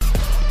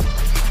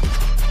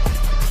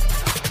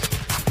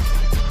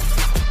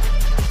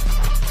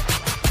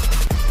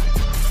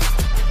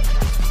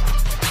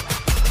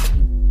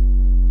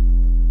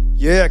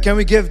Yeah, can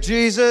we give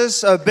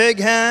Jesus a big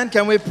hand?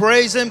 Can we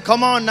praise Him?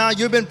 Come on now,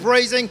 you've been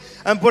praising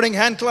and putting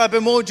hand clap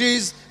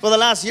emojis for the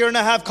last year and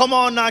a half. Come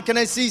on now, can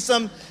I see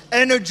some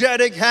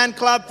energetic hand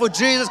clap for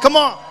Jesus? Come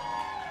on.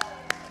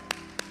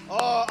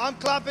 Oh, I'm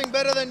clapping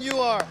better than you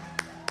are.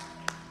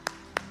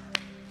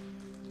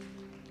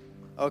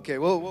 Okay,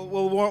 we'll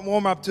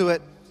warm up to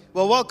it.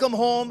 Well, welcome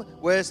home.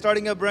 We're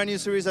starting a brand new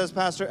series, as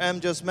Pastor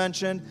M just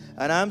mentioned,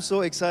 and I'm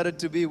so excited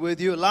to be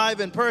with you live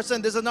in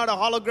person. This is not a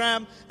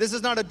hologram. This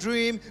is not a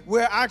dream.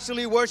 We're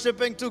actually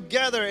worshiping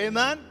together.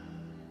 Amen?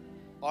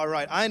 All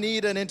right. I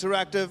need an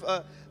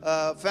interactive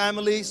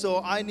family,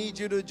 so I need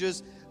you to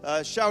just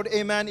shout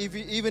amen,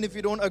 even if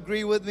you don't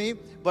agree with me,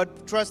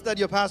 but trust that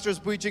your pastor is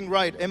preaching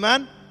right.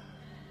 Amen?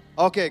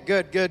 Okay,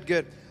 good.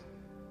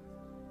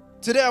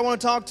 Today I want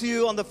to talk to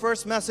you on the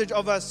first message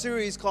of our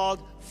series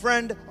called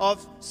Friend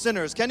of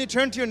Sinners. Can you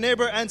turn to your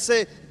neighbor and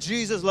say,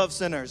 Jesus loves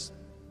sinners?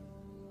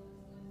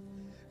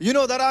 You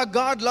know that our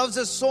God loves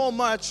us so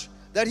much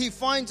that He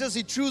finds us,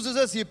 He chooses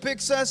us, He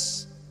picks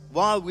us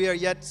while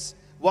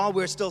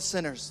we're still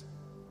sinners.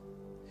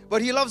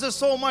 But He loves us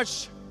so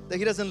much that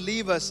He doesn't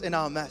leave us in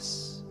our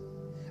mess.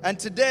 And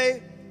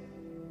today,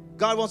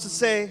 God wants to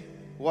say,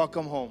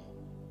 welcome home.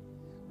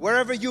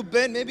 Wherever you've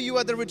been, maybe you were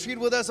at the retreat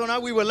with us or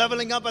not, we were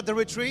leveling up at the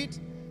retreat.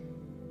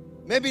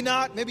 Maybe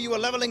not, maybe you were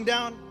leveling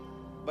down.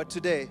 But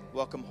today,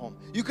 welcome home.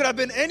 You could have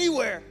been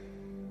anywhere,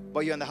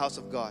 but you're in the house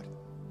of God.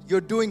 You're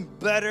doing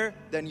better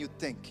than you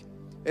think.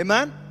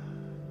 Amen?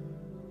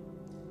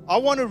 I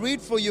want to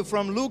read for you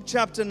from Luke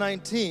chapter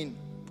 19,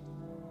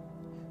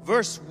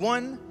 verse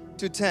 1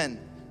 to 10.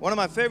 One of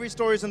my favorite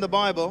stories in the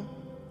Bible.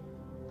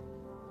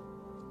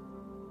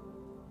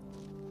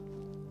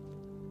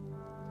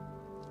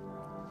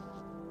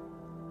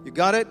 You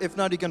got it? If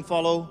not, you can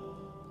follow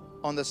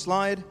on the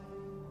slide.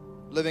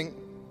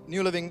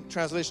 New Living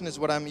Translation is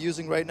what I'm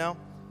using right now.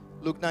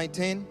 Luke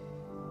 19.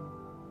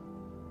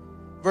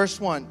 Verse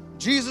 1.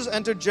 Jesus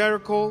entered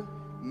Jericho,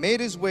 made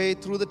his way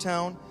through the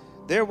town.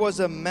 There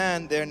was a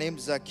man there named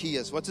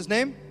Zacchaeus. What's his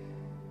name?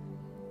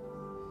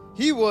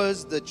 He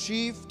was the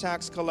chief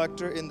tax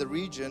collector in the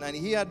region, and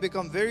he had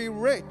become very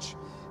rich.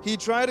 He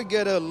tried to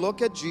get a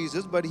look at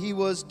Jesus, but he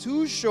was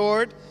too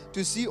short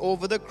to see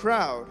over the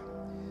crowd.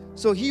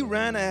 So he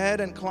ran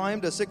ahead and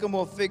climbed a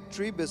sycamore fig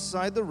tree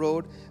beside the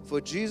road, for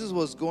Jesus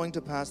was going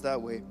to pass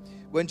that way.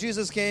 When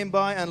Jesus came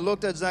by and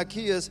looked at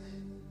Zacchaeus,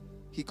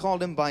 he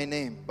called him by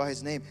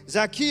his name.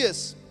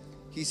 Zacchaeus,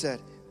 he said,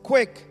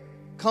 quick,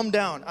 come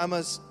down. I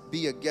must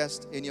be a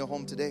guest in your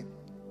home today.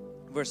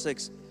 Verse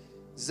 6.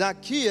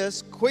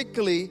 Zacchaeus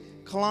quickly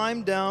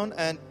climbed down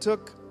and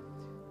took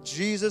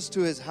Jesus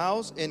to his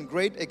house in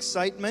great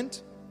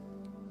excitement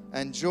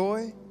and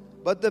joy,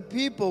 but the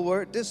people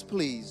were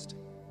displeased.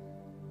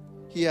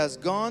 He has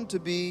gone to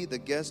be the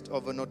guest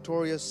of a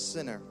notorious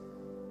sinner,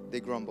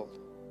 they grumbled.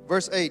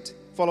 Verse 8,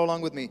 follow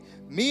along with me.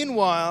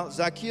 Meanwhile,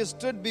 Zacchaeus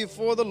stood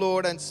before the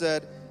Lord and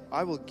said,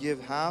 I will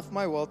give half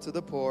my wealth to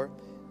the poor,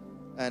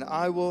 and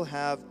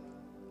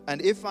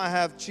if I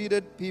have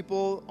cheated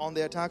people on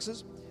their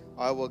taxes,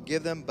 I will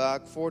give them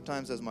back 4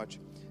 times as much.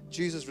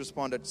 Jesus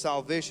responded,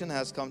 salvation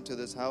has come to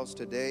this house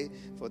today,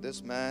 for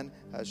this man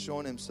has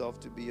shown himself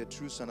to be a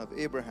true son of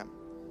Abraham.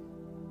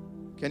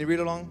 Can you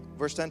read along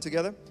verse 10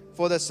 together?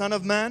 For the Son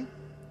of Man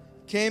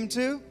came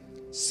to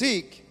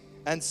seek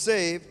and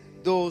save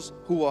those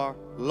who are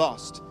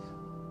lost.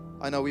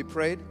 I know we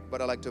prayed,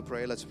 but I like to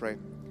pray. Let's pray.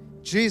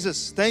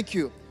 Jesus, thank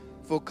you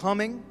for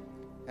coming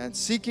and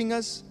seeking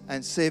us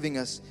and saving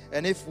us.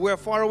 And if we're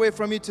far away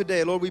from you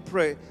today, Lord, we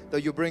pray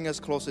that you bring us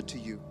closer to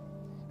you.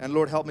 And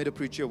Lord, help me to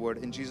preach your word.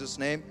 In Jesus'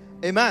 name,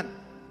 amen.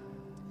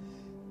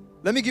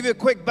 Let me give you a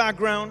quick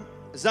background.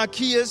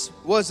 Zacchaeus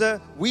was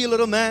a wee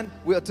little man.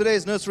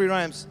 Today's nursery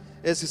rhymes.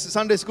 It's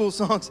Sunday school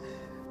songs.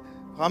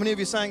 How many of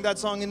you sang that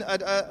song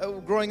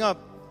growing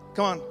up?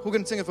 Come on, who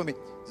can sing it for me?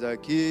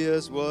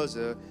 Zacchaeus was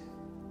a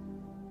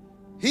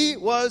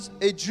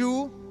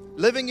Jew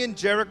living in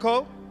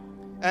Jericho.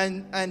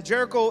 And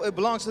Jericho, it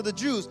belongs to the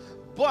Jews.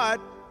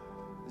 But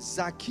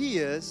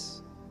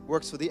Zacchaeus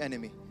works for the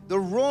enemy. The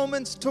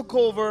Romans took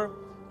over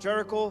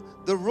Jericho.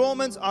 The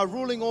Romans are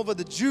ruling over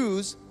the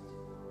Jews.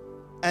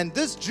 And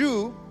this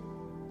Jew,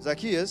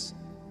 Zacchaeus,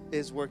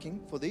 is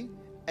working for the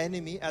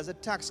enemy as a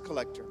tax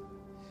collector.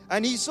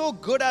 And he's so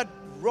good at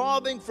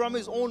robbing from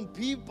his own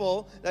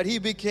people that he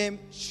became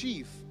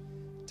chief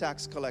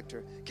tax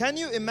collector. Can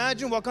you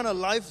imagine what kind of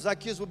life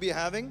Zacchaeus would be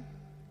having?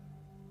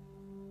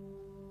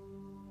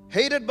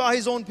 Hated by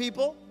his own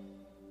people,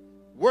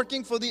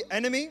 working for the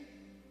enemy,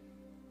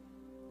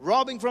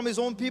 robbing from his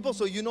own people.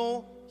 So you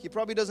know he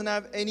probably doesn't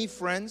have any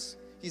friends.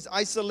 He's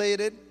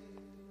isolated.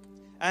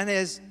 And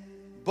his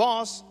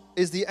boss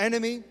is the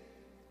enemy.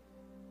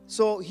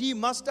 So he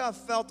must have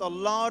felt a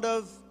lot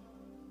of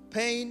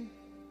pain,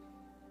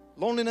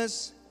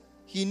 loneliness.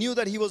 He knew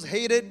that he was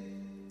hated.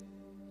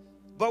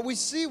 But we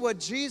see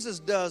what Jesus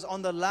does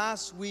on the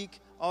last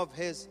week of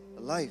his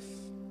life.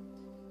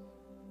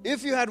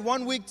 If you had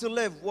 1 week to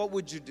live, what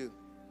would you do?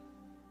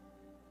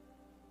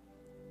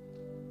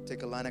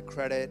 Take a line of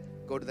credit,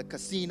 go to the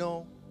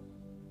casino,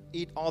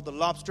 eat all the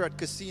lobster at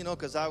casino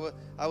because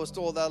I was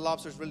told that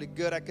lobster is really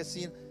good at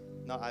casino.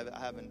 No, I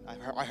haven't.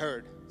 I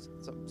heard.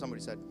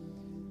 Somebody said.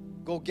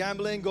 Go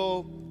gambling,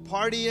 go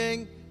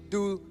partying,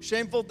 do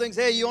shameful things.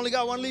 Hey, you only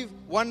got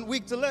 1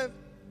 week to live.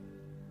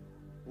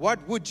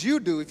 What would you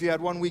do if you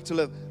had 1 week to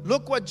live?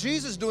 Look what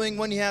Jesus is doing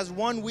when he has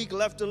 1 week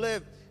left to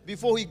live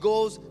before he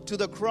goes to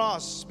the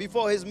cross,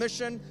 before his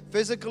mission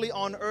physically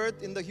on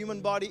earth in the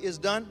human body is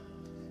done.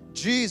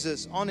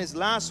 Jesus, on his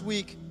last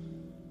week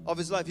of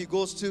his life, he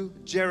goes to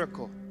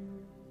Jericho.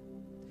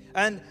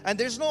 And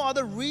there's no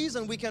other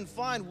reason we can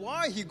find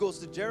why he goes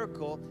to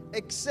Jericho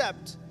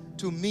except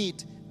to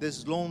meet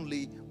this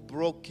lonely,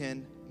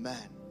 broken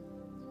man.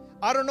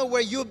 I don't know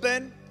where you've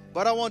been,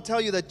 but I want to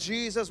tell you that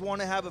Jesus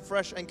wants to have a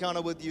fresh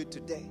encounter with you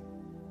today.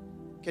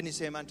 Can you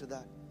say amen to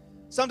that?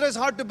 Sometimes it's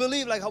hard to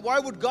believe, like, why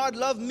would God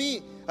love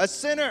me, a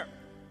sinner?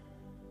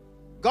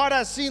 God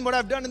has seen what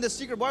I've done in the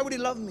secret. Why would he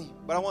love me?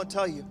 But I want to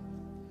tell you,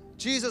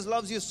 Jesus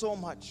loves you so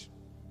much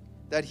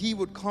that he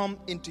would come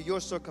into your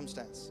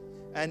circumstance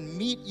and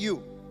meet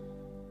you,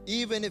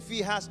 even if he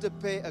has to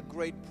pay a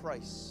great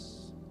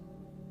price.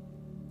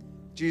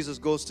 Jesus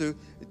goes to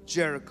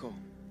Jericho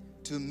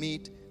to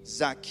meet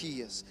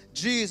Zacchaeus.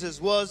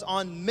 Jesus was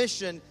on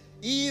mission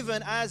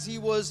even as he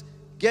was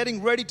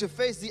getting ready to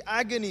face the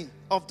agony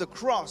of the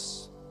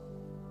cross.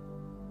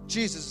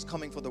 Jesus is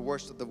coming for the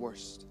worst of the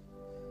worst.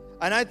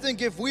 And I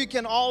think if we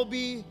can all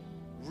be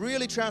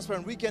really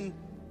transparent, we can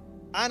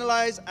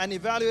analyze and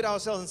evaluate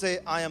ourselves and say,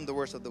 I am the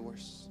worst of the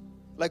worst.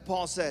 Like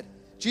Paul said,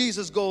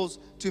 Jesus goes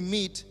to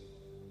meet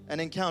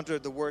and encounter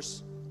the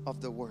worst of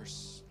the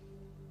worst.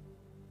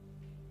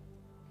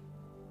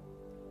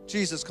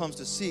 Jesus comes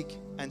to seek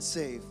and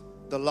save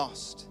the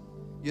lost.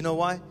 You know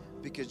why?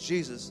 Because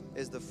Jesus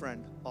is the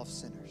friend of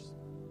sinners.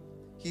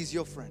 He's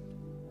your friend.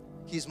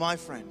 He's my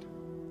friend.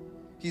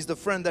 He's the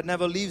friend that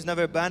never leaves,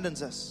 never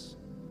abandons us.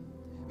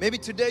 Maybe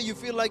today you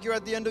feel like you're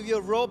at the end of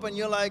your rope and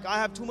you're like, I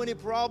have too many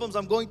problems,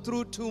 I'm going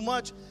through too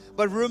much.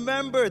 But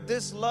remember,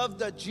 this love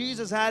that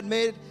Jesus had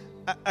made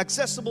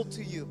accessible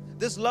to you,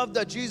 this love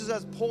that Jesus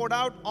has poured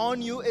out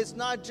on you, is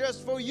not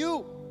just for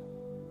you.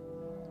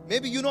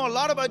 Maybe you know a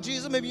lot about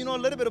Jesus, maybe you know a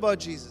little bit about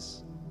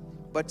Jesus,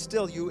 but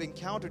still you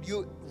encountered,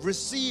 you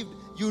received,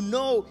 you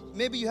know,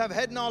 maybe you have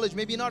head knowledge,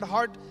 maybe not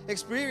heart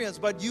experience,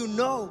 but you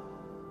know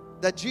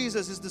that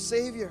Jesus is the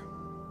Savior.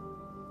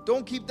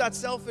 Don't keep that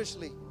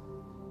selfishly.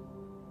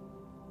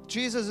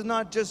 Jesus is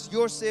not just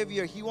your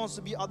Savior, he wants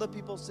to be other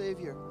people's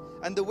Savior.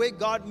 And the way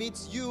God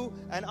meets you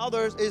and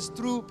others is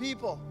through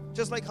people,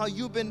 just like how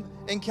you've been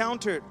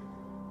encountered.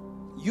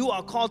 You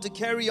are called to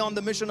carry on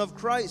the mission of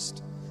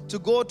Christ, to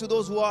go to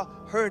those who are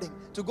hurting,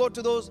 to go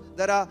to those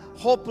that are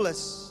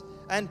hopeless.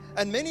 And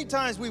many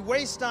times we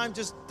waste time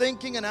just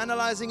thinking and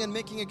analyzing and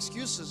making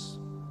excuses.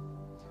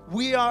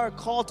 We are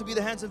called to be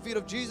the hands and feet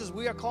of Jesus.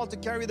 We are called to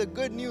carry the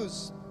good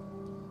news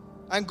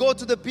and go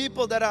to the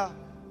people that are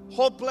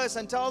hopeless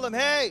and tell them,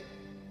 hey,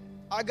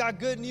 I got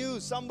good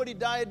news. Somebody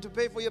died to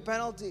pay for your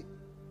penalty.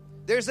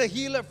 There's a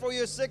healer for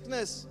your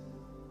sickness.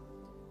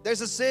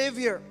 There's a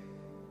Savior.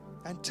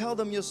 And tell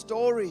them your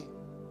story.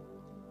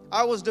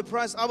 I was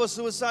depressed, I was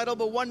suicidal,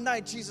 but one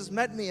night Jesus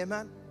met me,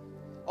 amen.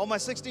 On my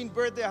 16th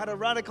birthday, I had a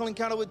radical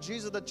encounter with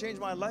Jesus that changed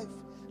my life.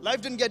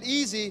 Life didn't get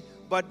easy,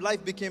 but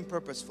life became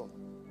purposeful.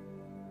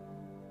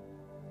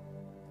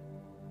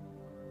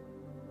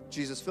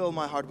 Jesus filled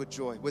my heart with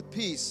joy, with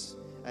peace,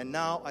 and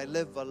now I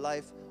live a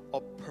life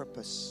of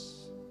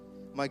purpose.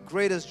 My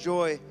greatest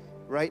joy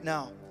right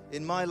now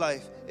in my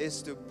life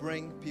is to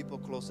bring people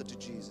closer to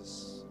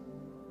Jesus.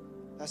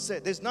 That's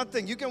it. There's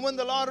nothing. You can win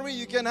the lottery.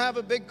 You can have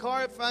a big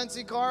car, a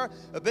fancy car,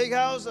 a big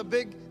house, a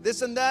big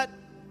this and that.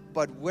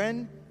 But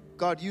when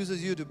God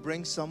uses you to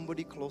bring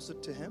somebody closer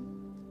to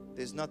Him,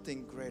 there's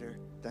nothing greater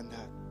than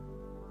that.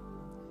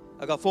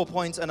 I got 4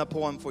 points and a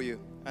poem for you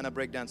and a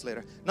breakdance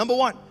later. Number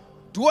 1,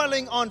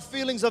 dwelling on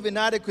feelings of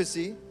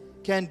inadequacy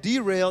can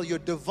derail your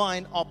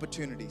divine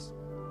opportunities.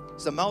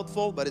 It's a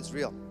mouthful, but it's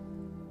real.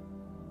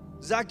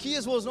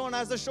 Zacchaeus was known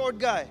as the short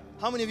guy.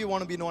 How many of you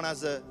want to be known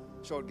as a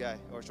short guy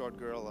or short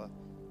girl?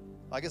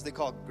 I guess they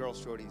call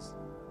girls shorties.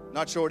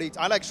 Not short eats.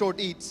 I like short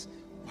eats.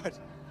 But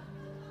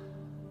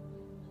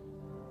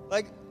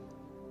like,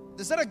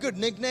 is that a good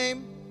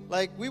nickname?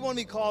 Like, we want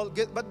to be called,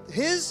 but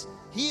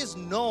he is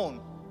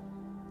known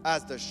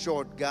as the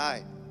short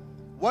guy.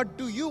 What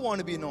do you want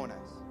to be known as?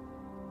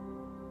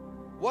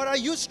 What are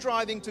you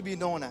striving to be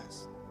known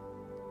as?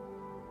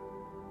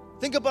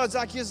 Think about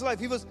Zacchaeus' life.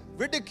 He was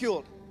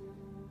ridiculed.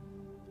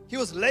 He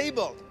was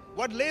labeled.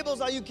 What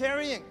labels are you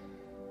carrying?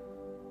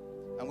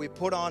 And we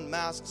put on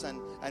masks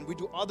and we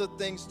do other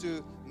things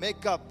to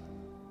make up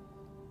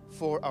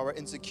for our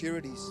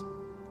insecurities.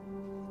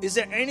 Is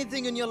there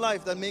anything in your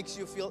life that makes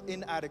you feel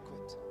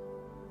inadequate?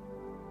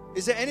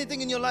 Is there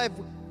anything in your life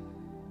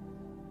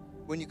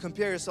when you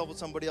compare yourself with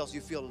somebody else, you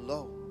feel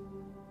low?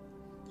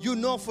 You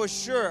know for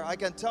sure, I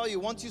can tell you,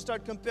 once you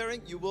start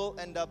comparing, you will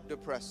end up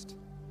depressed.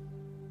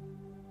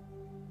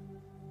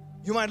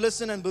 You might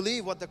listen and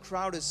believe what the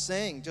crowd is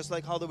saying, just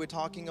like how they were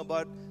talking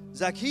about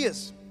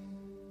Zacchaeus.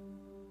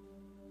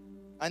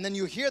 And then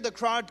you hear the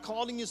crowd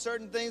calling you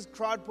certain things,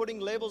 crowd putting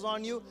labels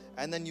on you,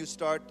 and then you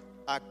start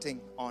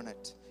acting on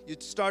it. You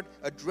start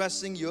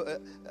addressing your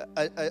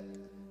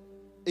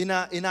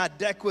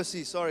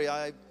inadequacy. Sorry,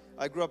 I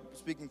grew up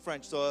speaking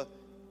French, so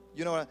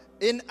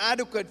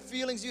inadequate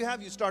feelings you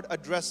have, you start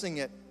addressing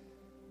it.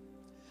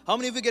 How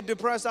many of you get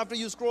depressed after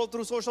you scroll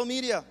through social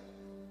media?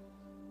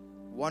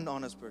 One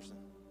honest person.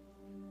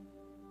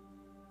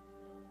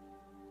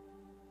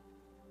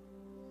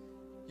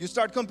 You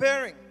start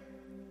comparing.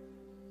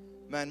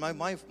 Man,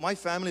 my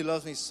family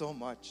loves me so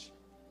much.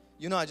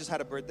 I just had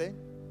a birthday,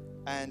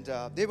 and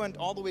they went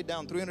all the way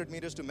down 300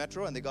 meters to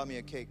Metro, and they got me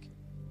a cake.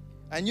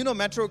 And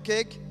Metro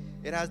cake,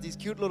 it has these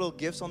cute little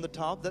gifts on the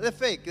top. They're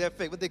fake,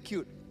 but they're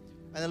cute.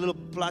 And the little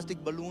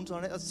plastic balloons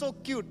on it. It's so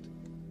cute.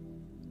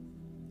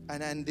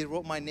 And then they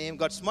wrote my name,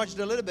 got smudged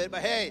a little bit,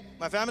 but hey,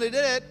 my family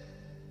did it.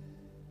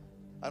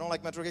 I don't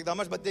like Metro cake that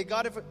much, but they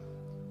got it for...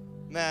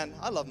 Man,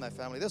 I love my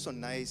family. They're so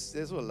nice.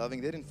 They're so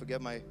loving. They didn't forget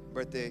my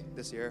birthday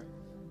this year.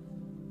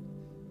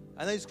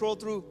 And then you scroll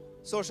through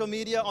social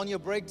media on your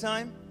break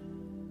time.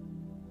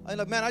 I'm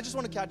like, man, I just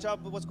want to catch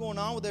up with what's going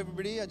on with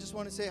everybody. I just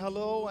want to say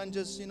hello and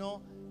just,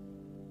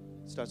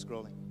 start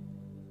scrolling.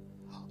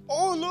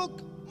 Oh,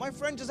 look, my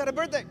friend just had a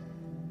birthday.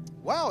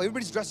 Wow,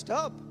 everybody's dressed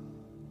up.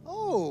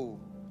 Oh,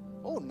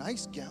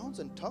 nice gowns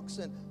and tux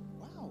and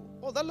wow.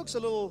 Oh, that looks a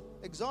little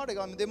exotic.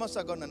 I mean, they must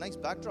have gotten a nice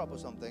backdrop or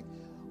something.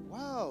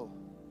 Wow.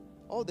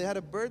 Oh, they had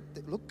a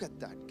birthday. Look at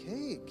that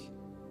cake.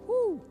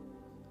 Whoo.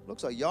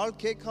 Looks like y'all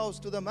cake house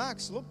to the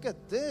max. Look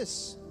at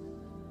this.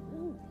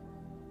 Ooh.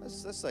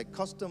 That's like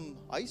custom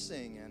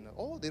icing. And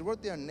they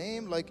wrote their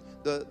name. Like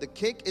the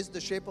cake is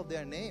the shape of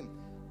their name.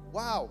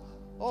 Wow.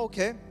 Oh,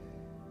 okay.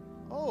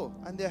 Oh,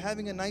 and they're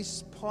having a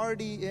nice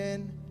party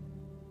in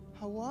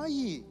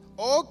Hawaii.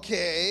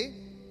 Okay.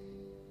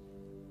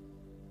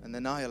 And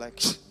then now you're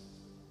like,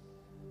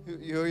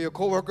 your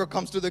coworker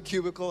comes to the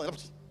cubicle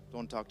and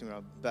don't talk to me. I'm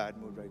in a bad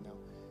mood right now.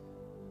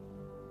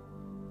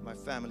 My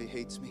family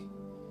hates me.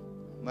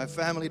 My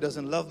family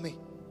doesn't love me.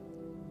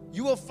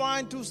 You were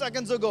fine 2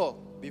 seconds ago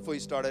before you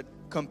started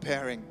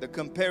comparing. The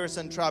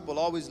comparison trap will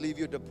always leave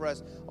you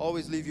depressed,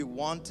 always leave you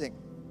wanting.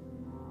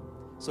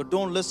 So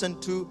don't listen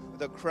to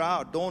the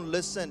crowd. Don't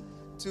listen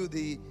to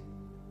the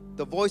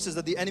voices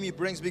that the enemy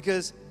brings,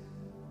 because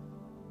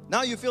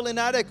now you feel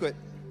inadequate.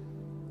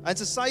 And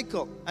it's a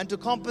cycle. And to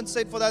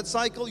compensate for that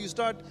cycle, you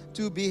start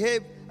to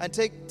behave and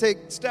take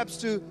steps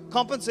to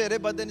compensate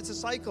it, but then it's a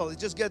cycle. It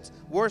just gets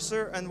worse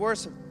and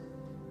worse.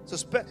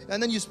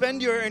 And then you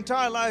spend your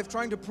entire life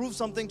trying to prove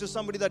something to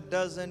somebody that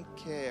doesn't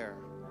care.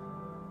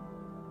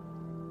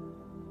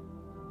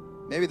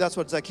 Maybe that's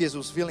what Zacchaeus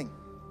was feeling.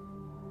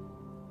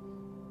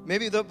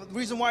 Maybe the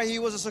reason why he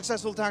was a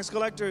successful tax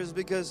collector is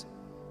because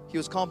he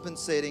was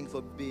compensating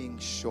for being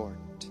short.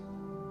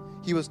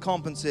 He was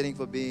compensating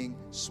for being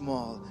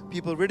small.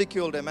 People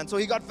ridiculed him. And so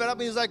he got fed up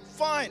and he was like,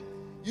 fine.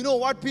 You know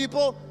what,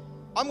 people?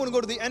 I'm going to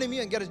go to the enemy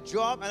and get a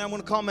job, and I'm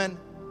going to come and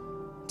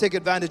take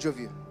advantage of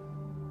you.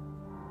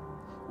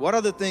 What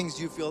are the things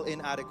you feel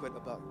inadequate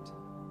about?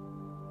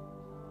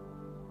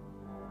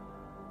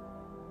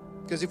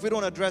 Because if we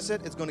don't address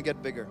it, it's going to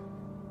get bigger.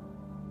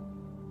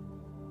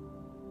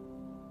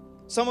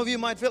 Some of you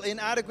might feel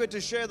inadequate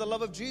to share the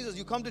love of Jesus.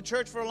 You come to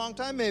church for a long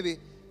time maybe,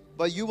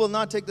 but you will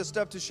not take the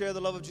step to share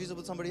the love of Jesus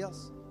with somebody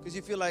else. Because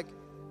you feel like,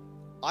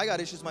 I got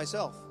issues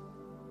myself.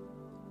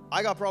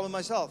 I got problems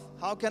myself.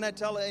 How can I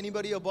tell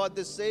anybody about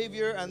this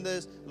Savior and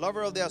this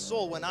lover of their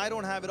soul when I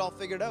don't have it all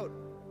figured out?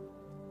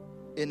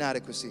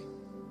 Inadequacy.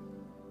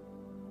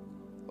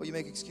 Or you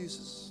make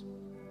excuses.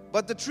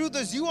 But the truth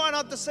is, you are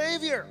not the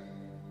Savior.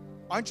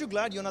 Aren't you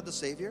glad you're not the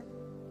Savior?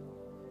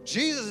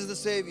 Jesus is the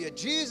Savior.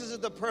 Jesus is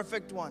the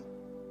perfect one.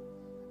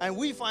 And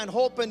we find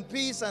hope and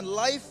peace and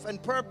life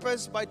and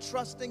purpose by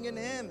trusting in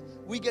Him.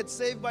 We get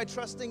saved by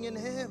trusting in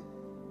Him.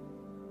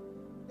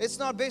 It's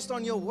not based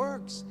on your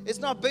works. It's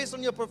not based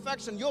on your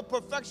perfection. Your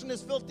perfection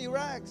is filthy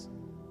rags.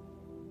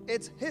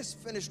 It's His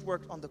finished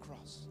work on the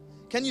cross.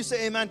 Can you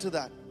say amen to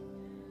that?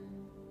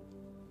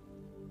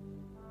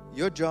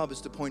 Your job is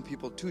to point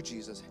people to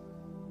Jesus.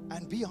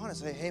 And be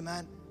honest. Say, hey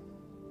man,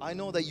 I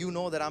know that you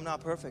know that I'm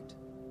not perfect.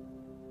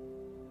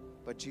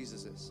 But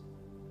Jesus is.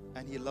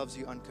 And He loves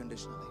you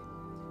unconditionally.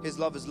 His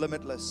love is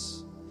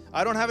limitless.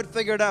 I don't have it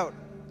figured out.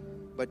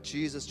 But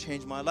Jesus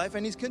changed my life,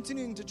 and He's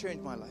continuing to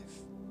change my life.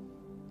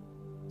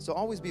 So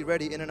always be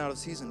ready in and out of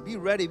season. Be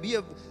ready. Be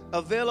an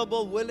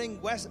available, willing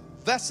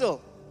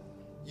vessel.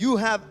 You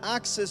have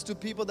access to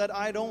people that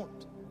I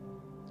don't.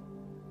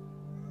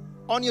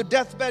 On your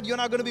deathbed, you're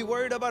not going to be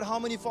worried about how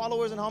many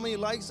followers and how many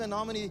likes and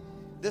how many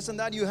this and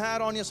that you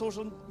had on your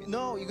social.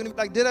 No, you're going to be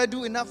like, did I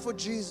do enough for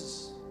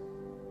Jesus?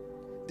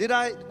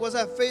 Was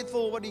I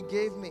faithful with what He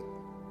gave me?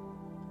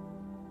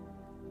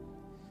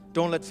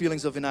 Don't let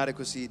feelings of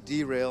inadequacy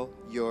derail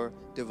your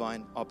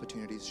divine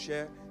opportunities.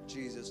 Share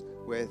Jesus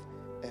with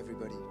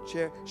everybody.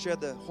 Share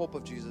the hope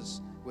of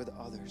Jesus with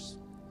others.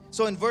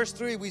 So in verse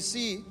 3, we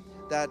see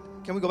that,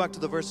 can we go back to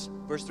the verse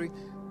 3?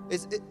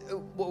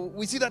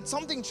 We see that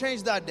something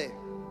changed that day.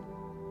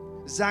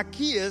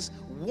 Zacchaeus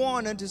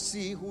wanted to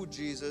see who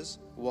Jesus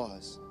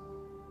was.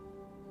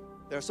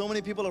 There are so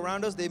many people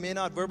around us, they may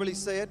not verbally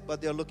say it,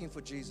 but they're looking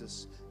for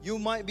Jesus. You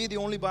might be the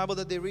only Bible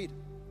that they read.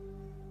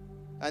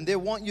 And they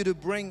want you to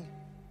bring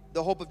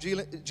the hope of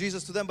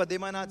Jesus to them, but they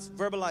might not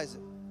verbalize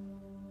it.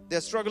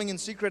 They're struggling in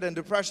secret and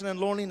depression and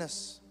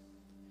loneliness.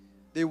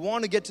 They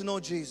want to get to know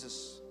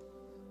Jesus,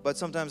 but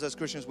sometimes as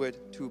Christians we're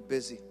too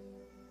busy,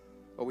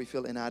 or we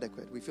feel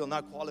inadequate. We feel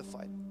not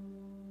qualified.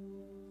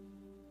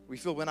 We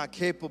feel we're not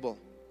capable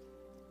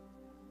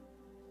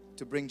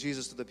to bring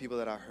Jesus to the people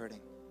that are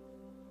hurting.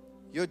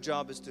 Your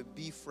job is to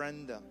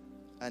befriend them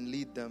and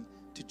lead them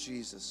to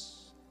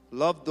Jesus.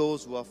 Love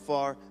those who are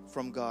far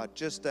from God,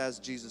 just as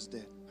Jesus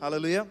did.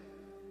 Hallelujah.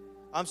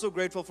 I'm so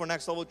grateful for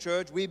Next Level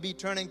Church. We be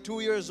turning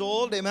 2 years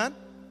old. Amen.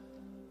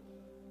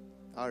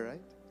 All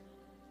right.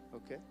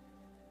 Okay.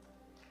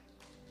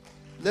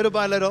 Little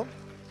by little.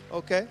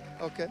 Okay.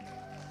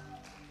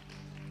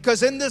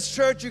 Because in this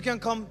church, you can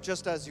come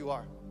just as you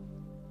are.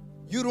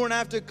 You don't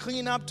have to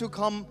clean up to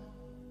come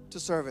to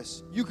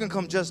service. You can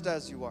come just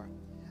as you are.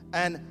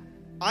 And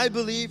I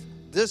believe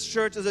this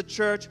church is a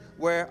church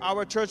where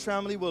our church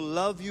family will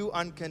love you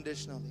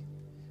unconditionally.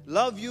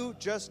 Love you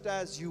just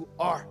as you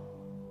are.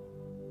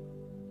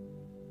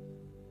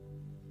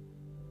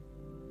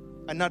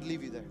 And not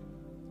leave you there.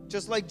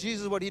 Just like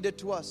Jesus, what He did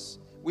to us.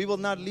 We will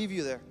not leave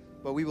you there,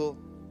 but we will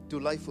do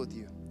life with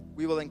you.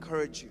 We will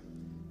encourage you.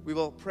 We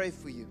will pray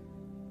for you.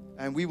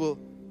 And we will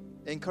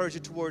encourage you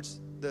towards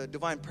the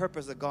divine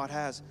purpose that God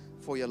has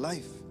for your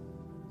life.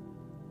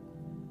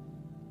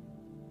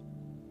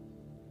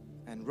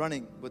 And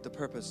running with the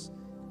purpose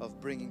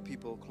of bringing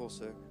people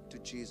closer to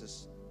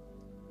Jesus.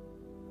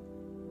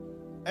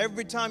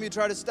 Every time you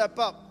try to step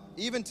up,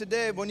 even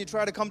today when you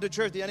try to come to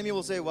church, the enemy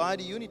will say, why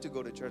do you need to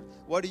go to church?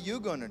 What are you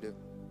going to do?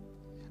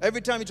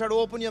 Every time you try to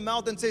open your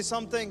mouth and say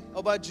something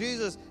about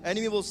Jesus, the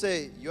enemy will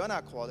say, you're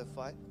not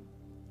qualified.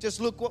 Just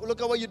look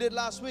at what you did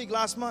last week,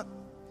 last month.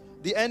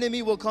 The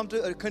enemy will come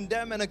to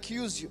condemn and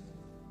accuse you.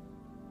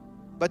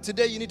 But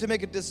today you need to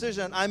make a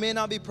decision. I may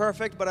not be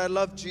perfect, but I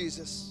love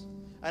Jesus.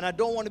 And I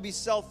don't want to be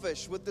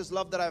selfish with this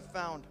love that I've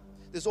found.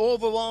 This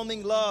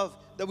overwhelming love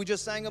that we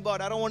just sang about.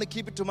 I don't want to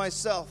keep it to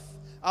myself.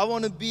 I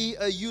want to be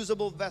a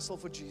usable vessel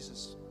for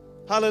Jesus.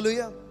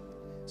 Hallelujah.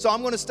 So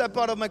I'm going to step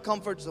out of my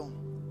comfort zone.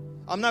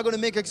 I'm not going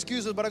to make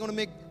excuses, but I'm going to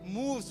make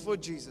moves for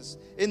Jesus.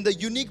 In the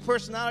unique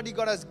personality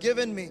God has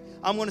given me,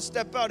 I'm going to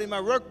step out in my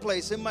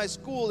workplace, in my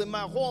school, in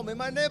my home, in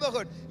my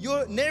neighborhood.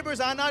 Your neighbors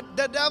are not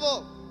the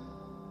devil.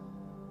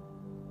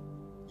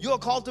 You are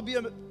called to be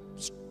a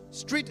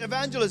street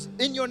evangelist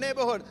in your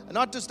neighborhood,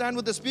 not to stand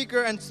with the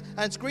speaker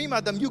and scream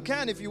at them. You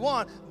can if you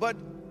want, but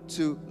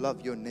to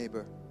love your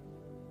neighbor.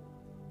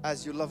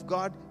 As you love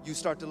God, you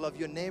start to love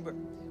your neighbor.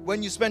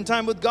 When you spend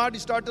time with God, you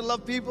start to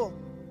love people.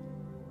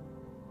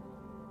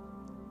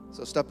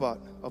 So step out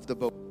of the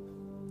boat.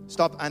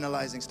 Stop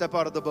analyzing. Step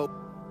out of the boat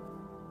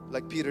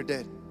like Peter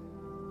did.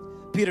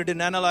 Peter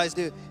didn't analyze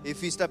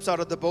if he steps out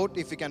of the boat,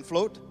 if he can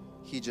float.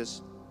 He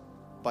just,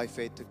 by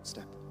faith, took a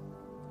step.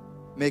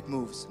 Make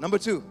moves. Number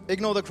 2,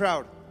 ignore the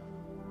crowd.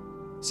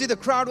 See, the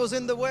crowd was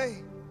in the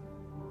way.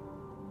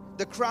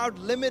 The crowd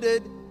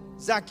limited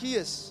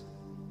Zacchaeus.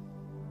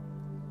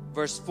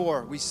 Verse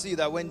 4, we see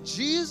that when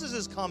Jesus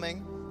is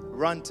coming,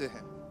 run to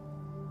Him.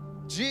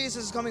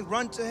 Jesus is coming,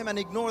 run to Him and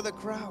ignore the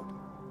crowd.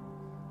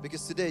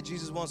 Because today,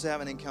 Jesus wants to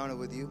have an encounter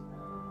with you.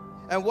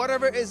 And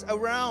whatever is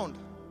around,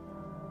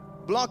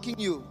 blocking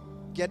you,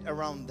 get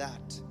around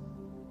that.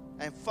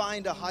 And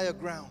find a higher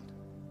ground.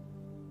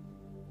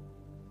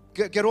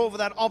 Get over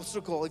that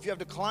obstacle. If you have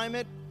to climb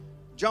it,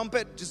 jump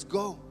it, just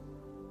go.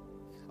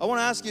 I want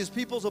to ask you, is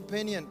people's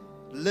opinion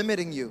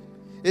limiting you?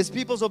 Is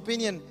people's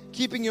opinion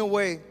keeping you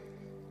away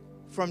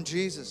from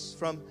Jesus,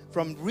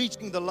 from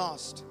reaching the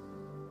lost?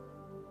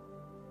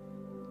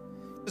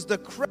 Because the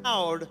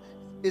crowd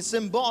is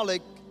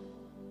symbolic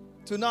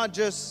to not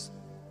just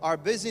our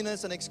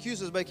busyness and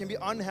excuses, but it can be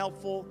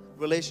unhelpful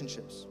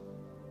relationships.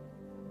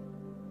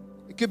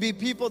 It could be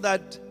people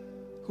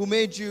who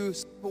made you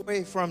step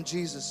away from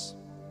Jesus.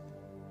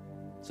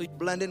 So you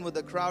blend in with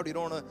the crowd. You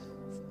don't want to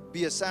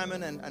be a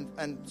salmon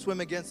and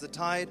swim against the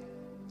tide.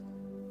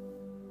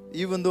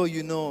 Even though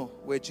you know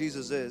where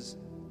Jesus is,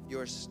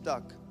 you're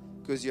stuck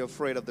because you're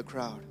afraid of the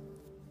crowd.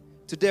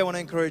 Today I want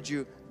to encourage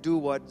you, do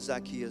what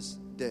Zacchaeus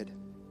did.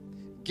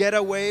 Get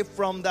away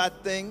from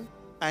that thing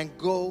and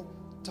go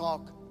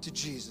talk to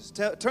Jesus.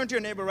 Turn to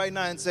your neighbor right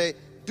now and say,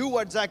 do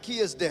what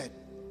Zacchaeus did.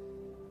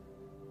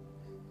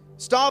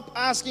 Stop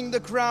asking the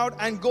crowd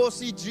and go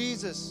see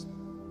Jesus.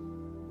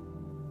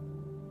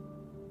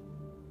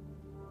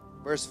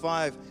 Verse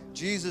 5,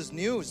 Jesus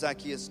knew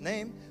Zacchaeus'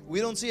 name. We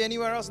don't see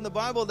anywhere else in the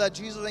Bible that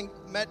Jesus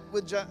met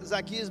with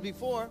Zacchaeus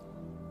before.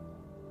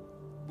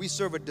 We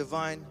serve a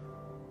divine,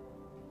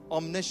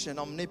 omniscient,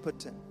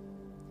 omnipotent,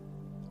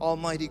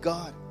 almighty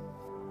God.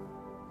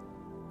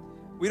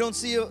 We don't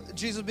see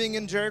Jesus being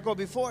in Jericho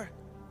before.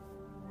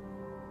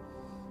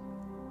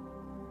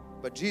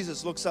 But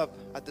Jesus looks up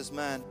at this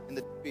man in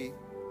the tree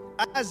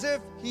as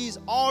if he's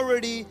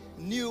already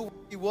knew who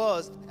he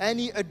was, and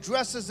he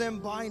addresses him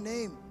by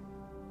name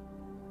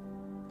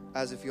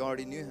as if he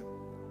already knew him,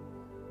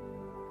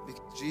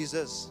 because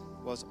Jesus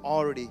was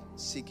already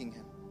seeking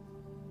him.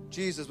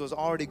 Jesus was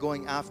already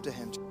going after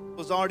him. Jesus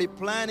was already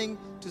planning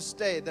to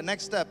stay the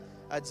next step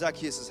at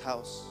Zacchaeus'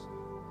 house.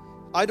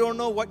 I don't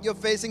know what you're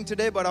facing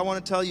today, but I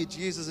want to tell you,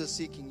 Jesus is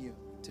seeking you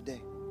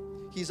today.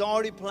 He's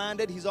already planned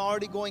it. He's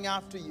already going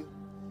after you.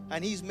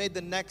 And he's made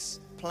the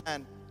next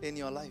plan in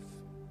your life.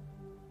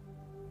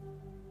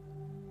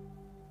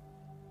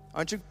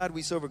 Aren't you glad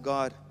we serve a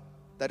God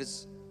that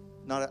is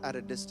not at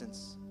a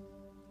distance?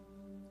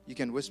 You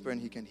can whisper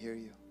and he can hear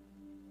you.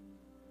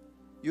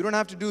 You don't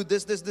have to do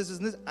this,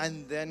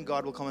 and then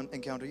God will come and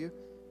encounter you.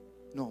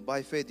 No,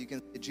 by faith you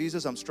can say,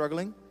 Jesus, I'm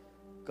struggling.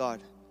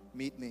 God,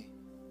 meet me.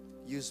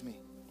 Use me.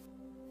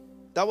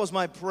 That was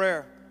my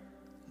prayer.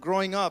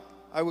 Growing up,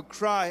 I would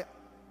cry.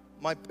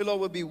 My pillow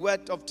would be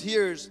wet of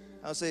tears.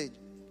 I would say,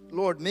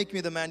 Lord, make me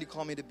the man you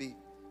call me to be.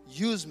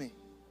 Use me.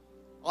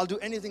 I'll do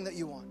anything that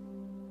you want.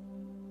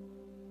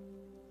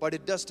 But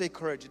it does take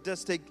courage. It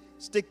does take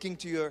sticking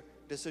to your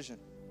decision.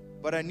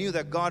 But I knew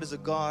that God is a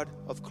God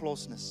of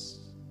closeness,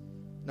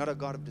 not a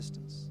God of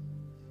distance.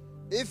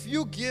 If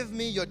you give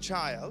me your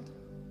child,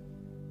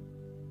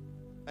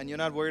 and you're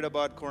not worried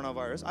about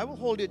coronavirus, I will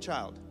hold your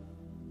child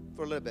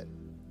for a little bit.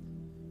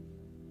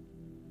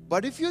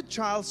 But if your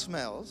child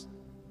smells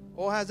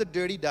or has a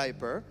dirty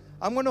diaper,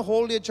 I'm going to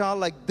hold your child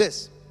like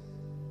this.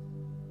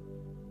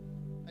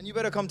 And you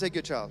better come take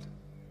your child.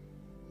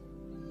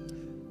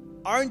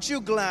 Aren't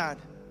you glad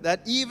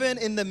that even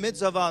in the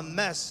midst of our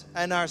mess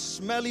and our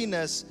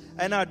smelliness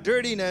and our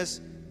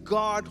dirtiness,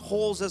 God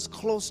holds us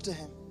close to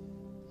him?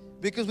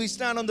 Because we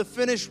stand on the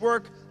finished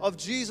work of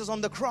Jesus on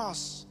the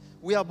cross.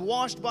 We are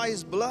washed by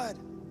his blood.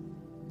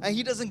 And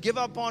he doesn't give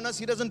up on us.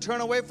 He doesn't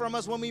turn away from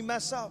us when we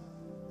mess up.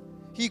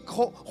 He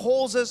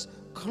holds us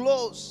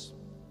close.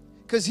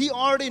 Because he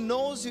already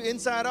knows you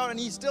inside out and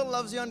he still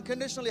loves you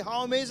unconditionally.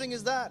 How amazing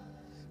is that?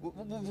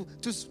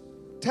 To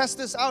test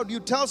this out, you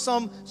tell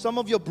some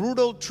of your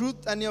brutal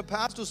truth and your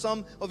past to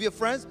some of your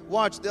friends,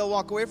 watch, they'll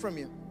walk away from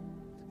you.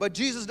 But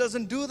Jesus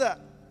doesn't do that.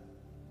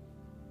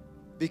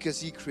 Because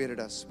he created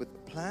us with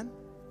a plan.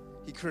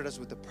 He created us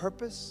with a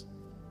purpose.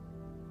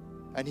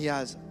 And he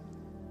has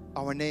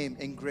our name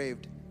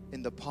engraved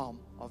in the palm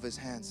of his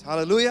hands.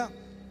 Hallelujah.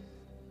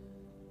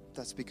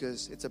 That's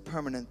because it's a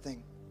permanent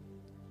thing.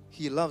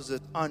 He loves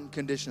it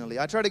unconditionally.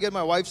 I try to get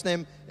my wife's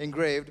name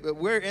engraved, but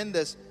we're in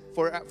this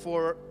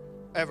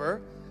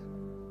forever.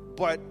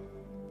 But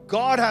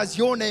God has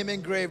your name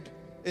engraved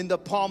in the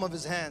palm of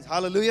his hands.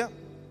 Hallelujah.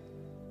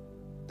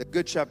 The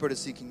good shepherd is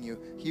seeking you.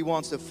 He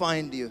wants to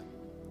find you.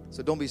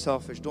 So don't be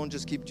selfish. Don't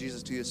just keep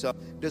Jesus to yourself.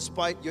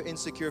 Despite your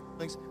insecure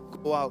feelings,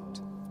 go out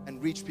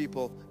and reach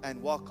people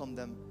and welcome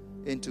them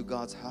into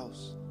God's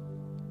house.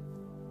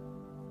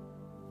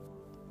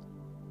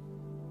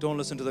 Don't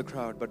listen to the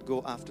crowd, but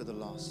go after the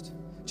lost.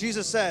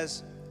 Jesus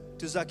says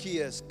to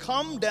Zacchaeus,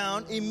 come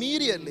down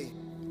immediately.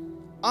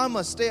 I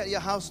must stay at your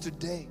house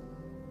today.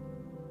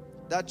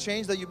 That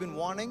change that you've been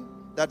wanting,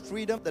 that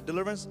freedom, that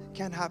deliverance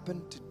can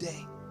happen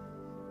today.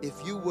 If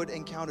you would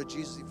encounter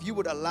Jesus, if you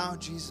would allow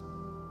Jesus.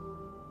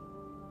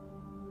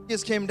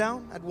 Zacchaeus came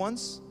down at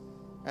once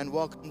and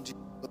welcomed Jesus.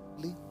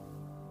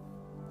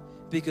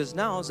 Because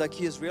now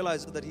Zacchaeus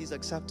realizes that he's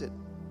accepted.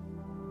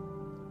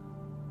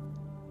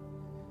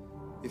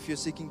 If you're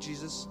seeking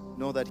Jesus,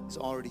 know that he's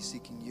already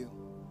seeking you.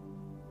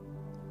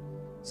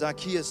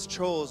 Zacchaeus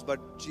chose,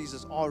 but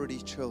Jesus already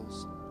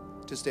chose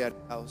to stay at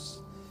the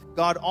house.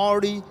 God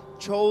already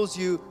chose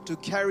you to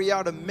carry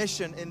out a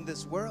mission in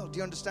this world. Do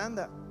you understand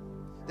that?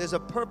 There's a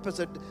purpose,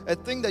 a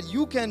thing that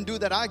you can do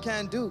that I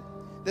can't do.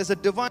 There's a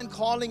divine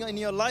calling in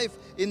your life,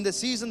 in the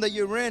season that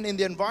you're in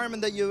the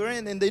environment that you're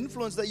in the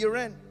influence that you're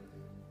in,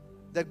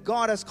 that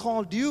God has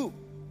called you.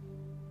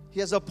 He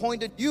has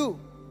appointed you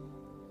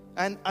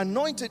and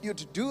anointed you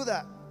to do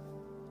that.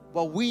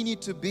 But we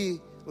need to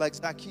be like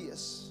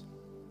Zacchaeus.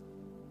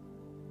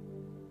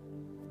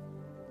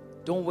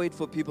 Don't wait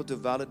for people to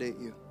validate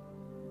you.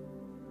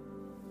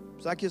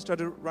 Zacchaeus tried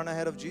to run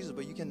ahead of Jesus,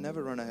 but you can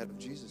never run ahead of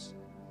Jesus.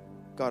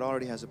 God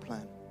already has a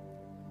plan.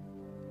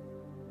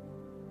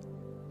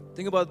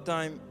 Think about the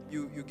time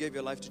you gave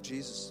your life to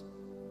Jesus.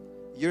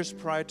 Years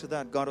prior to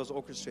that, God was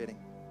orchestrating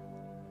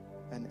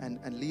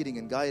and leading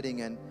and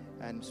guiding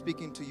and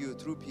speaking to you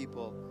through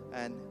people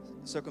and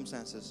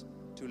circumstances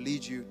to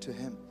lead you to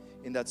him.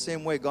 In that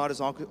same way, God is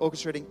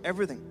orchestrating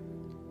everything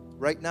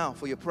right now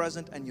for your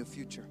present and your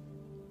future.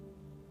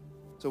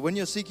 So when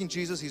you're seeking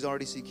Jesus, he's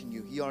already seeking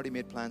you. He already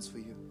made plans for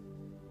you.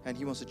 And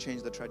he wants to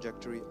change the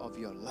trajectory of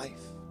your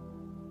life.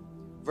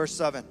 Verse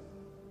 7.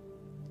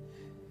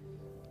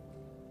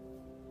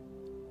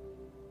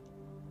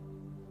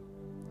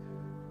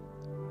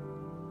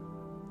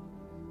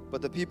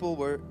 But the people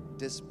were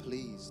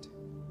displeased.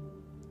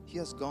 He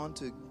has gone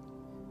to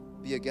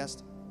be a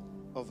guest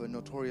of a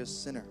notorious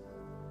sinner.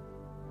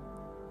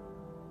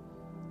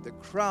 The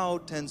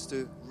crowd tends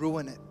to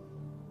ruin it.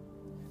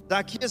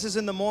 Zacchaeus is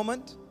in the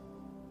moment.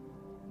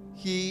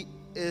 He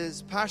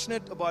is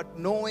passionate about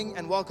knowing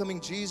and welcoming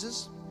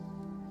Jesus,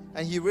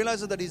 and he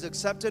realizes that he's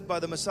accepted by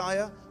the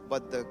Messiah,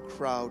 but the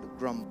crowd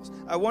grumbles.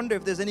 I wonder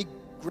if there's any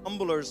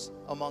grumblers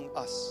among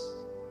us.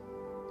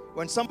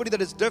 When somebody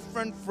that is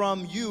different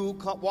from you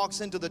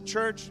walks into the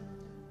church,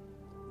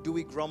 do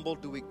we grumble?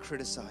 Do we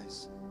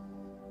criticize?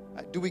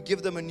 Do we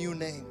give them a new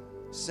name?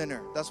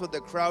 Sinner. That's what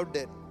the crowd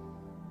did.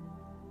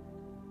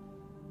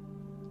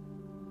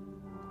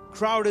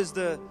 Crowd is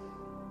the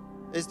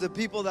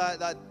people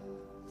that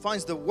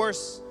finds the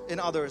worst in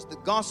others,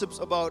 that gossips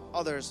about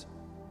others.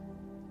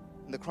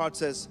 And the crowd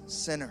says,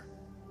 sinner.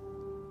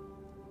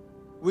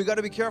 We got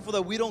to be careful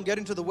that we don't get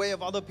into the way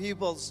of other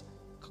people's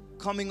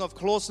coming of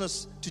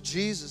closeness to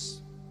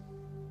Jesus.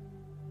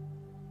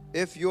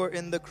 If you're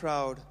in the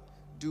crowd,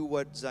 do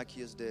what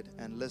Zacchaeus did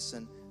and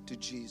listen to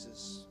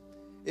Jesus.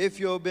 If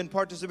you've been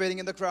participating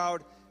in the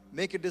crowd,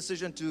 make a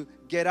decision to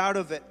get out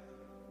of it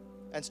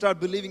and start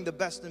believing the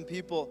best in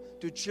people,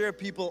 to cheer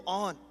people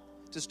on,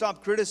 to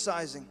stop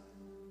criticizing,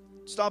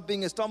 stop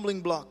being a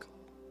stumbling block.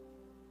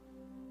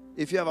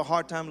 If you have a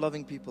hard time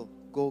loving people,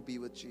 go be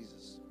with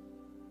Jesus.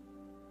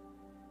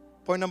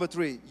 Point number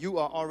 3, you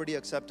are already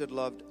accepted,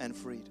 loved, and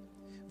freed.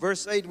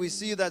 Verse 8, we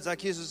see that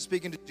Zacchaeus is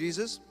speaking to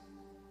Jesus,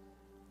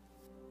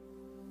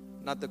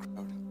 not the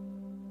crowd.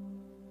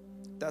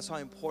 That's how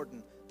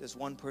important this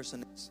one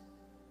person is.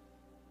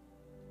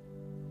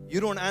 You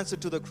don't answer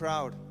to the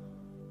crowd.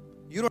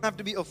 You don't have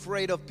to be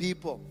afraid of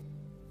people.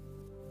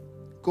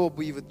 Go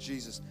be with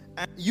Jesus.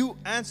 And you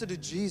answer to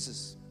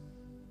Jesus.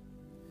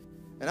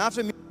 And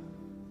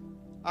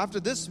after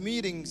this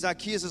meeting,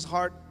 Zacchaeus'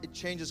 heart, it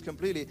changes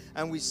completely.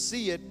 And we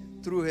see it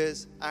through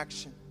his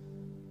action.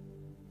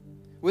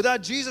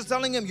 Without Jesus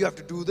telling him, you have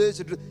to do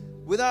this.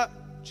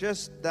 Without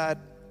just that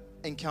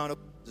encounter,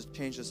 just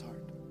changed his heart.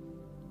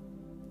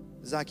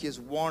 Zacchaeus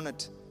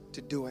wanted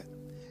to do it.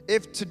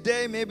 If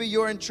today maybe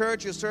you're in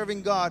church, you're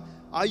serving God,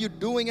 are you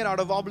doing it out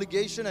of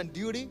obligation and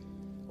duty?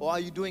 Or are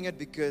you doing it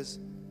because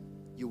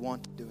you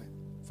want to do it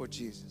for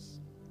Jesus?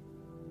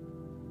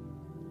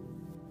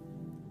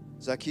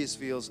 Zacchaeus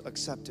feels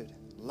accepted,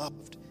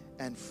 loved,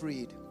 and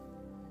freed.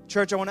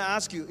 Church, I want to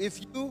ask you,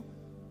 if you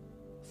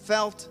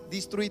felt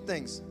these 3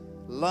 things,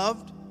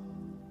 loved,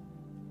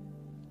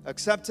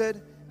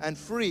 accepted, and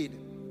freed,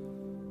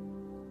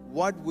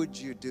 what would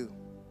you do?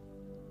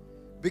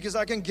 Because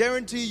I can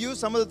guarantee you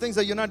some of the things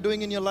that you're not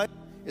doing in your life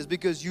is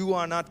because you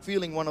are not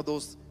feeling one of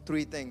those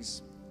 3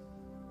 things.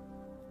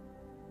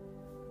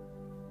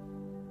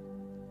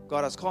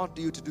 God has called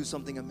you to do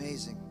something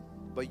amazing,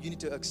 but you need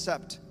to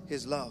accept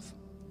His love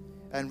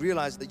and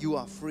realize that you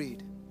are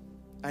freed,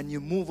 and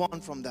you move on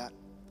from that.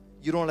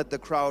 You don't let the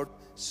crowd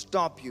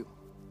stop you.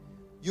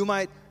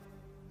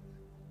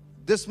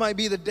 This might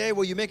be the day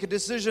where you make a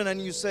decision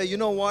and you say, you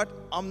know what,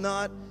 I'm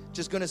not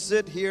just going to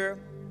sit here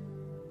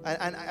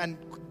and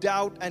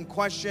doubt and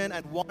question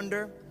and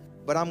wonder,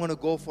 but I'm going to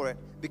go for it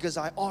because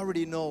I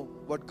already know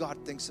what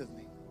God thinks of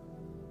me.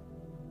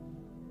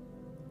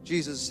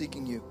 Jesus is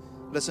seeking you.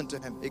 Listen to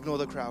Him. Ignore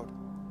the crowd.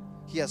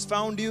 He has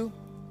found you.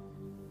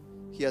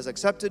 He has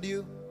accepted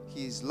you.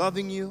 He's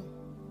loving you.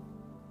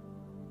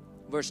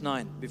 Verse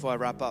 9, before I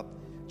wrap up.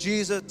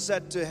 Jesus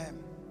said to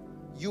him,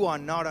 you are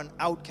not an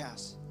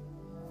outcast.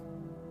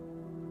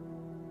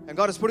 And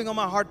God is putting on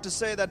my heart to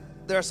say that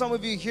there are some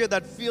of you here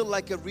that feel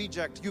like a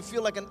reject. You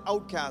feel like an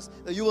outcast,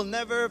 that you will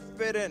never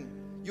fit in.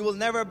 You will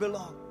never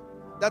belong.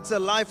 That's a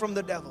lie from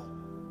the devil.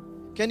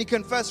 Can you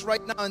confess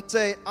right now and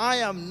say, I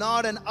am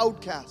not an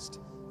outcast?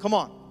 Come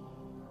on.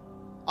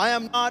 I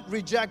am not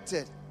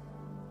rejected.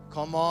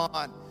 Come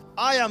on.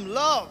 I am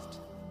loved.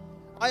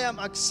 I am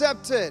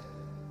accepted.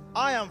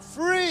 I am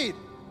freed.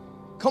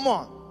 Come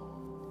on.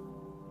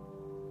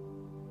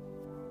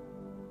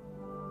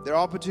 There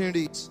are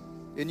opportunities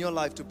in your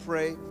life to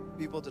pray,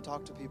 people, to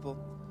talk to people,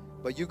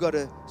 but you got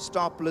to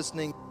stop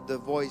listening to the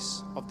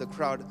voice of the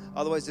crowd.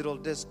 Otherwise, it'll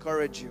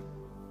discourage you.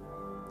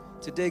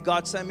 Today,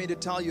 God sent me to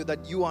tell you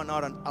that you are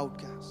not an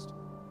outcast.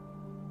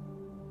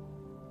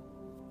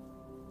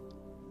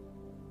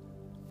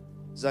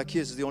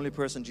 Zacchaeus is the only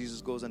person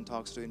Jesus goes and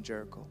talks to in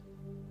Jericho.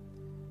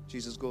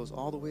 Jesus goes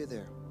all the way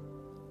there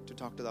to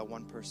talk to that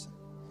one person.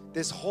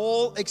 This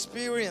whole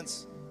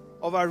experience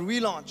of our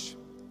relaunch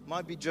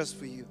might be just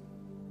for you.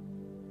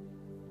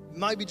 It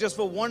might be just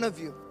for one of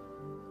you.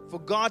 For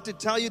God to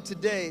tell you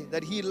today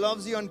that He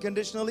loves you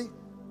unconditionally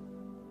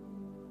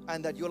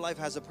and that your life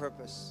has a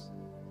purpose.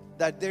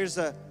 That there's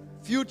a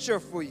future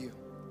for you.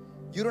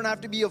 You don't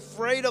have to be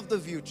afraid of the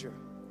future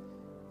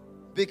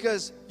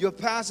because your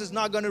past is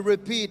not going to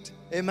repeat.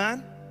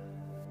 Amen?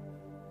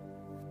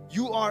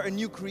 You are a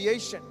new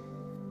creation.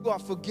 You are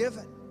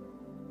forgiven.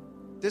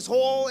 This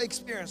whole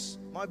experience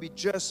might be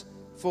just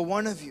for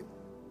one of you.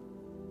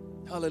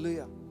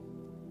 Hallelujah.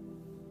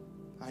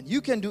 And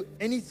you can do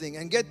anything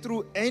and get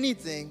through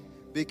anything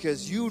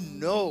because you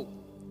know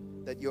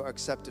that you're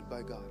accepted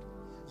by God.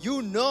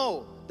 You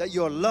know that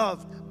you're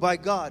loved by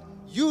God.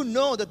 You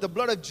know that the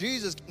blood of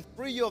Jesus can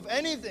free you of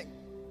anything.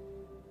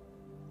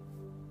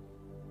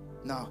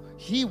 Now,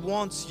 He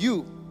wants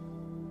you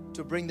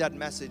to bring that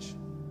message.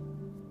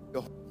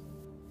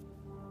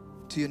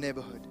 to your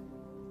neighborhood,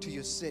 to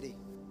your city.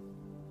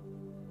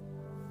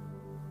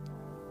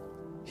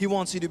 He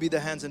wants you to be the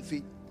hands and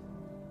feet.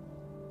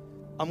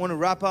 I'm going to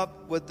wrap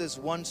up with this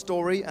one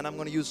story, and I'm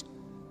going to use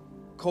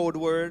code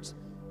words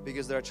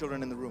because there are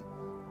children in the room.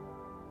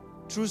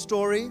 True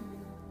story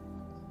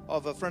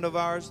of a friend of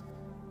ours.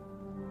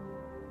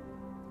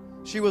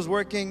 She was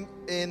working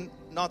in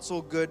not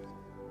so good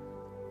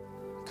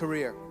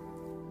career.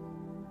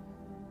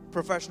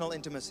 Professional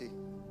intimacy.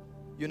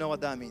 You know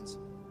what that means.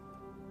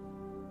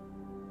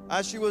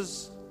 As she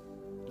was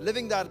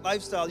living that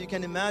lifestyle, you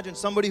can imagine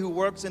somebody who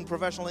works in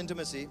professional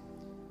intimacy,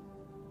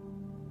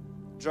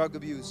 drug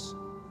abuse,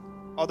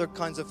 other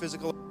kinds of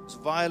physical abuse,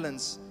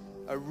 violence,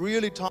 a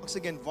really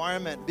toxic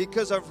environment.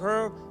 Because of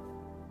her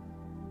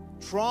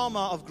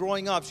trauma of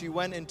growing up, she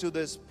went into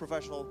this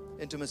professional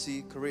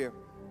intimacy career.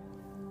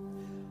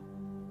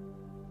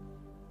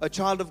 A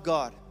child of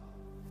God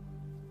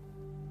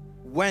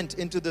went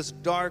into this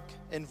dark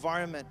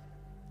environment.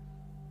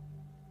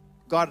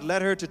 God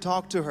led her to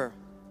talk to her.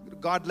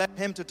 God led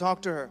him to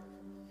talk to her.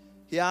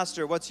 He asked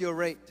her, "What's your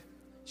rate?"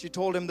 She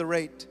told him the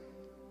rate.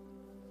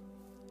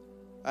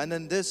 And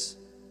then this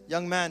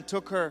young man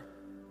took her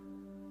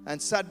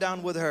and sat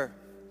down with her,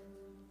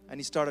 and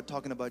he started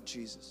talking about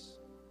Jesus.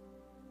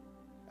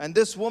 And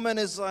this woman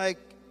is like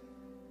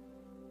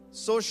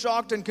so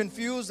shocked and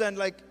confused, and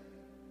like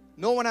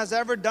no one has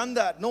ever done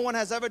that. No one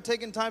has ever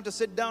taken time to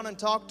sit down and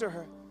talk to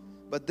her.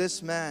 But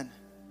this man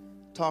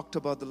talked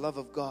about the love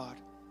of God,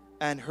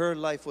 and her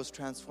life was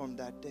transformed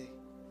that day.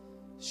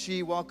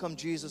 She welcomed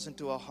Jesus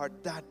into her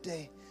heart that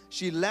day.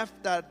 She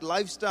left that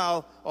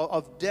lifestyle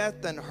of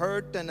death and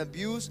hurt and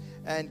abuse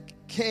and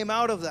came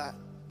out of that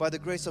by the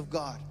grace of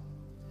God.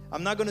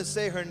 I'm not going to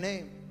say her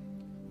name,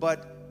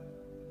 but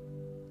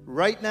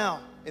right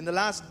now, in the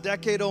last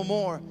decade or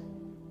more,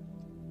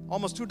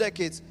 almost 2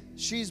 decades,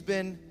 she's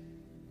been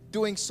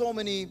doing so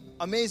many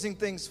amazing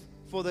things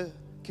for the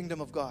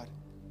kingdom of God.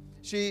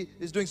 She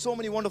is doing so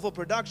many wonderful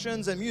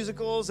productions and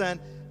musicals and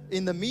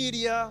in the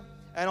media,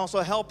 and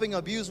also helping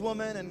abused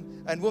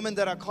women and women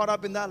that are caught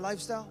up in that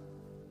lifestyle.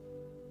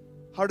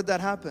 How did that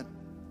happen?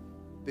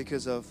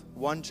 Because of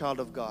one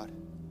child of God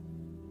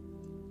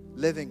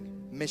living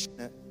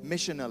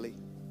missionally,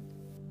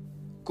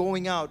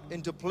 going out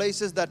into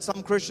places that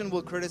some Christian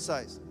will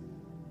criticize.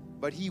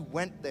 But he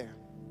went there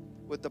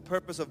with the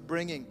purpose of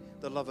bringing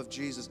the love of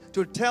Jesus,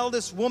 to tell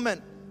this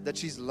woman that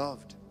she's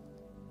loved,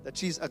 that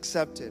she's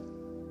accepted,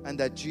 and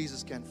that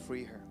Jesus can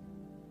free her.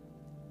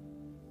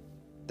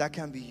 That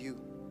can be you.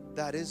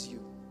 That is you.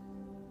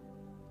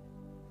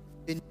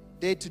 In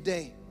day to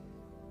day,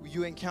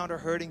 you encounter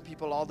hurting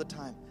people all the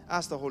time.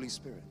 Ask the Holy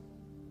Spirit,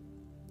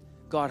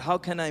 God, how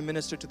can I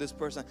minister to this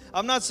person?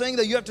 I'm not saying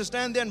that you have to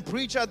stand there and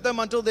preach at them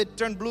until they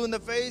turn blue in the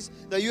face,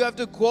 that you have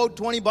to quote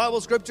 20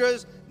 Bible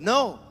scriptures.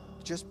 No,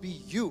 just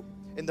be you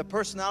in the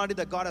personality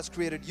that God has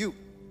created you.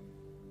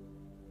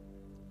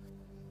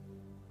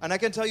 And I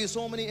can tell you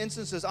so many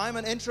instances. I'm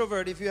an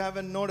introvert, if you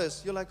haven't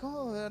noticed. You're like,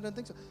 oh, I don't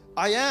think so.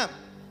 I am.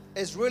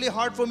 It's really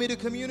hard for me to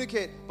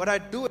communicate, but I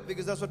do it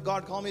because that's what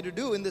God called me to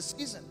do in this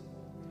season.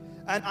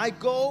 And I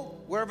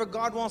go wherever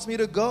God wants me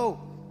to go.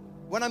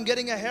 When I'm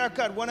getting a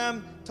haircut, when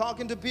I'm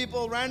talking to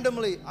people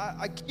randomly,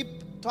 I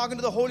keep talking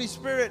to the Holy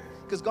Spirit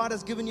because God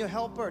has given you a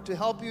helper to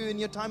help you in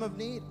your time of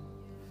need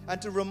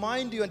and to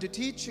remind you and to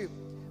teach you.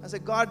 I say,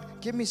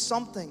 God, give me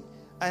something.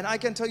 And I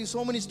can tell you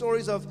so many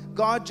stories of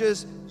God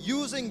just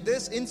using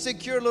this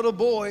insecure little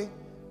boy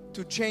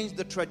to change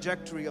the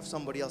trajectory of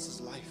somebody else's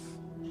life.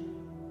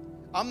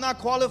 I'm not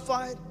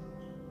qualified.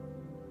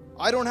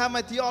 I don't have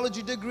my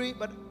theology degree,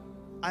 but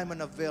I'm an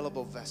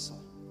available vessel.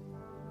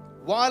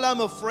 While I'm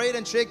afraid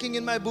and shaking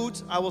in my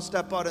boots, I will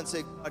step out and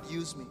say, God,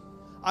 use me.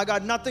 I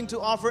got nothing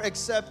to offer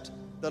except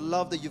the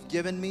love that you've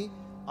given me.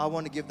 I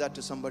want to give that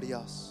to somebody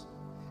else.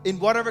 In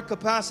whatever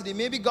capacity,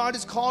 maybe God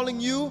is calling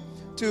you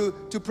to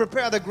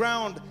prepare the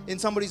ground in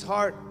somebody's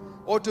heart,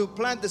 or to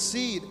plant the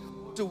seed,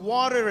 to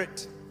water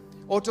it,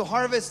 or to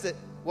harvest it.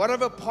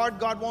 Whatever part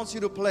God wants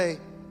you to play,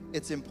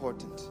 it's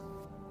important.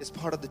 It's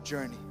part of the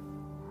journey.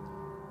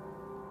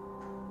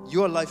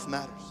 Your life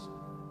matters.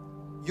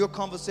 Your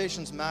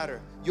conversations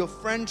matter. Your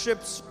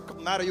friendships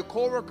matter. Your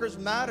co-workers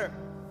matter.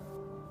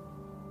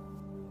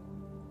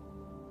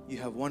 You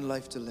have one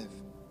life to live.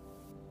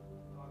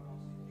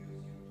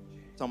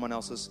 Someone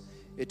else's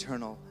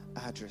eternal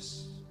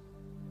address.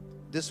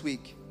 This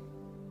week,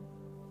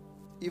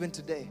 even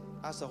today,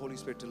 ask the Holy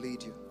Spirit to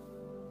lead you,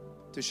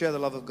 to share the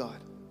love of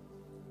God,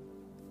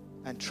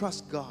 and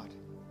trust God,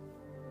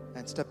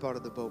 and step out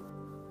of the boat.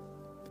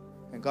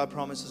 And God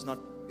promises not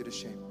to put you to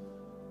shame.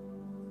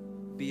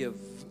 Be a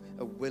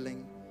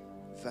willing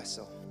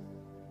vessel.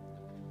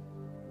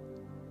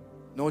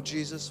 Know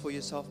Jesus for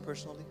yourself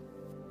personally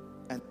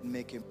and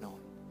make Him known.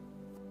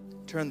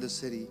 Turn the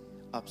city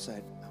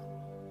upside down.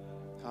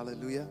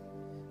 Hallelujah.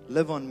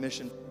 Live on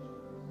mission.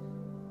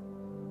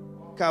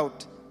 Walk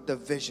out the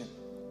vision.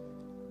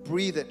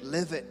 Breathe it.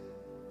 Live it.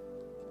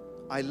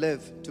 I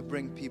live to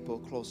bring people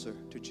closer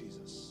to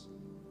Jesus.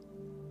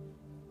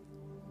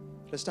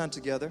 Let's stand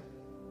together.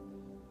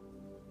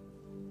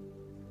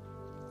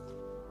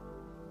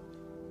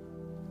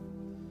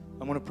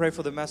 I'm going to pray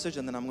for the message,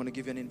 and then I'm going to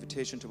give you an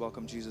invitation to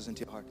welcome Jesus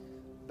into your heart.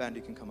 Band,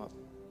 you can come up.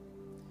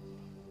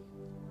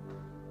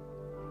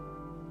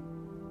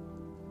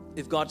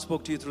 If God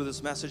spoke to you through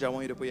this message, I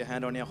want you to put your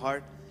hand on your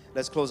heart.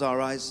 Let's close our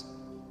eyes.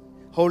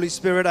 Holy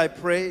Spirit, I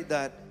pray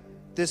that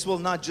this will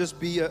not just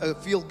be a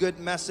feel-good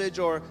message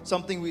or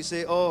something we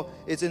say, oh,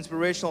 it's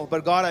inspirational.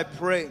 But God, I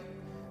pray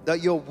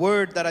that your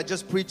word that I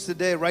just preached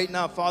today, right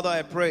now, Father,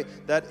 I pray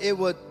that it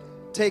would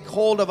take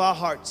hold of our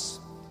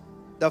hearts.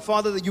 That,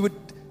 Father, that you would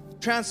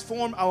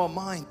transform our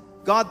mind.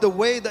 God, the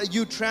way that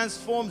you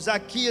transformed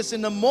Zacchaeus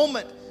in a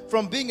moment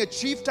from being a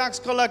chief tax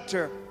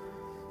collector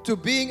to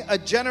being a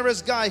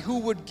generous guy who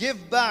would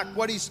give back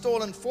what he's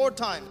stolen 4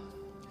 times,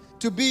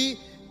 to be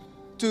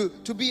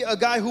a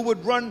guy who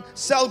would run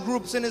cell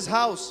groups in his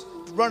house,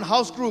 run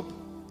house group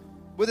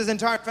with his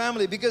entire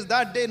family, because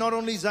that day not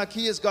only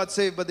Zacchaeus got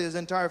saved, but his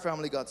entire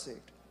family got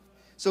saved.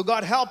 So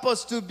God, help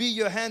us to be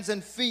your hands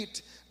and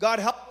feet. God,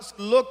 help us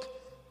look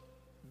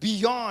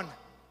beyond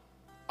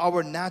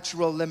our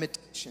natural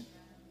limitation.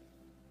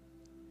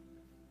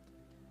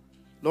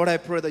 Lord, I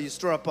pray that you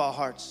stir up our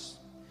hearts.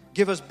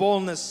 Give us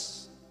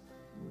boldness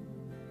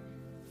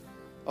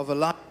of a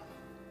lion.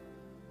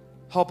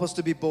 Help us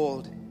to be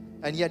bold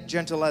and yet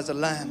gentle as a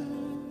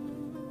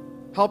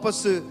lamb. Help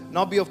us to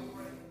not be afraid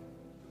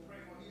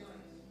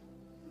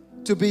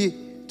to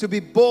be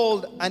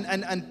bold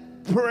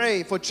and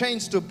pray for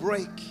chains to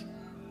break.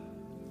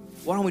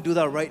 Why don't we do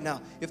that right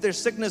now? If there's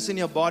sickness in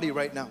your body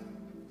right now,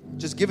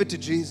 just give it to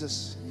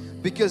Jesus,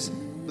 because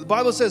the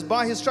Bible says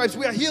by his stripes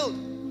we are healed.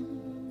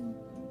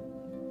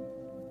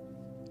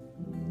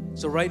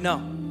 So right now,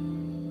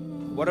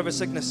 whatever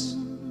sickness,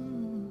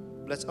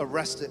 let's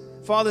arrest it.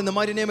 Father, in the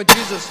mighty name of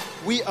Jesus,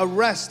 we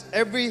arrest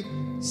every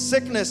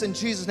sickness in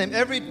Jesus' name.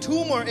 Every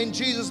tumor in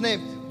Jesus'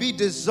 name be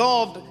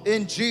dissolved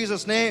in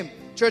Jesus' name.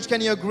 Church,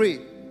 can you agree?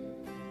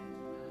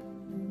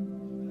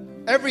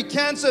 Every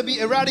cancer be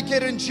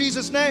eradicated in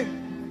Jesus' name.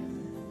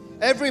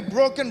 Every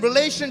broken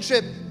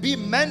relationship be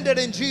mended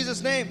in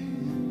Jesus'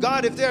 name.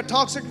 God, if there are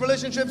toxic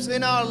relationships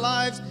in our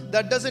lives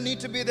that doesn't need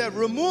to be there,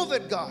 remove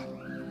it, God.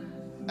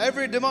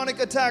 Every demonic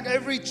attack,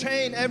 every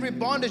chain, every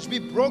bondage be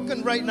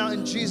broken right now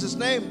in Jesus'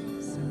 name.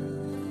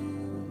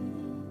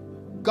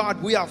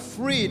 God, we are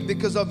freed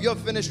because of your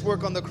finished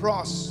work on the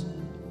cross.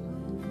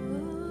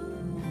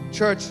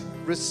 Church,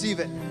 receive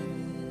it.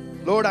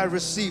 Lord, I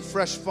receive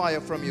fresh fire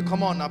from you.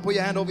 Come on now, put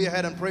your hand over your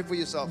head and pray for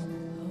yourself.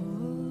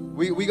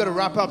 We got to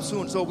wrap up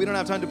soon, so we don't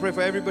have time to pray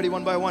for everybody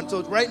one by one.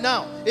 So right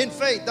now, in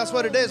faith, that's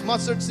what it is,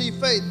 mustard seed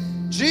faith.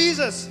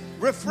 Jesus,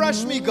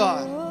 refresh me,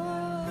 God.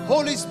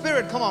 Holy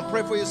Spirit, come on,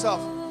 pray for yourself.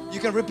 You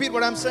can repeat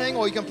what I'm saying,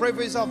 or you can pray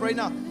for yourself right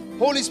now.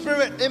 Holy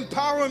Spirit,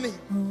 empower me.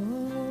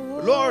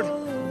 Lord,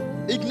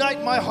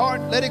 ignite my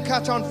heart. Let it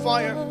catch on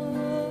fire.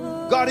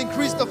 God,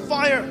 increase the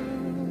fire.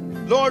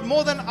 Lord,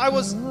 more than I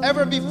was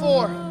ever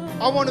before,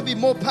 I want to be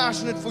more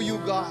passionate for you,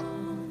 God.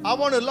 I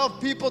want to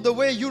love people the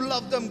way you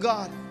love them,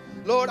 God.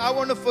 Lord, I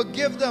want to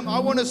forgive them. I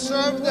want to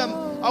serve them.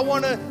 I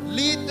want to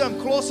lead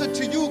them closer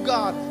to you,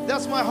 God.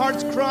 That's my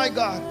heart's cry,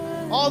 God.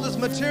 All these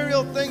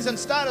material things and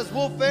status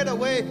will fade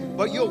away,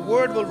 but your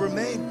word will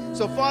remain.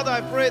 So, Father,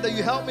 I pray that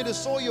you help me to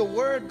sow your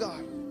word,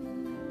 God,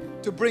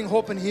 to bring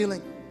hope and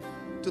healing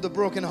to the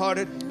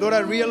brokenhearted. Lord, I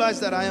realize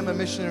that I am a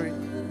missionary.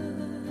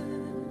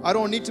 I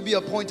don't need to be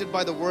appointed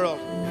by the world,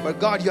 but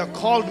God, you have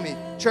called me.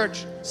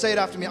 Church, say it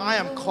after me. I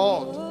am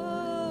called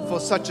for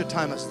such a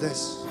time as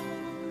this.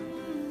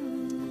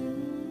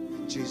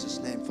 In Jesus'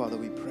 name, Father,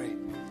 we pray.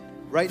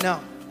 Right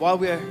now, while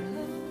we're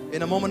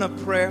in a moment of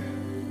prayer,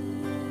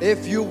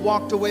 if you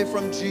walked away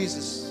from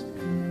Jesus,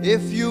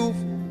 if you've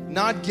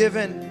not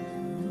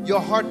given your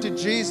heart to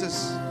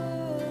Jesus,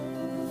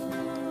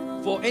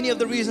 for any of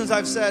the reasons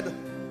I've said,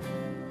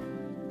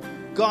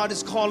 God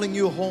is calling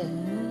you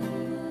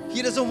home.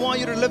 He doesn't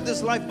want you to live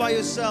this life by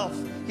yourself.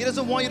 He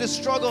doesn't want you to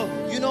struggle.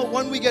 You know,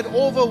 when we get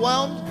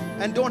overwhelmed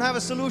and don't have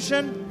a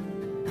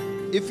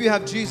solution, if you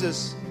have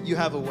Jesus, you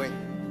have a way.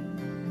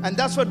 And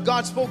that's what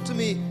God spoke to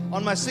me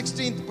on my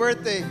 16th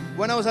birthday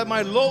when I was at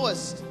my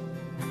lowest.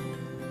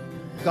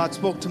 God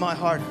spoke to my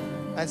heart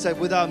and said,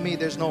 without me,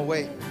 there's no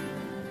way.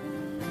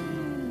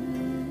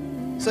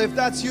 So if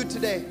that's you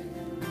today,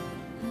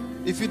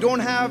 if you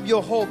don't have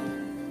your hope,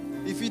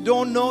 if you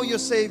don't know your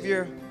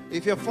Savior,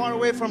 if you're far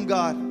away from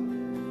God,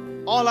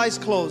 all eyes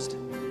closed,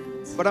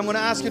 but I'm going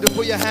to ask you to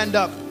put your hand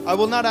up. I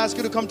will not ask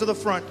you to come to the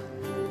front,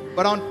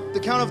 but on the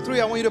count of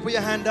 3, I want you to put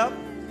your hand up,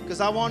 because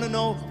I want to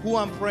know who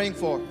I'm praying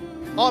for.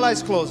 All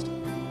eyes closed.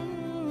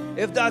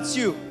 If that's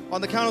you,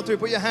 on the count of 3,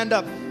 put your hand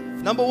up.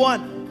 Number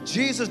 1,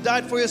 Jesus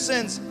died for your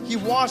sins. He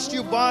washed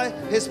you by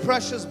his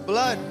precious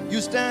blood.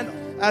 You stand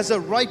as a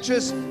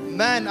righteous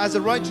man, as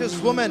a righteous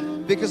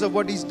woman, because of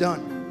what he's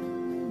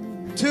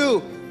done.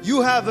 2,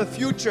 you have a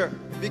future,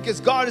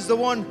 because God is the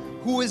one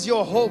who is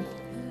your hope,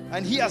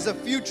 and he has a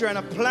future and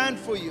a plan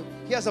for you.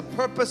 He has a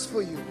purpose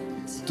for you.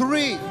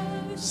 3,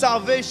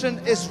 salvation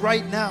is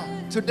right now.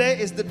 Today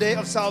is the day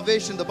of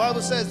salvation. The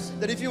Bible says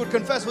that if you would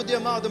confess with your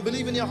mouth and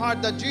believe in your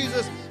heart that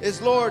Jesus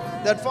is Lord,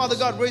 that Father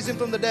God raised him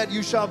from the dead,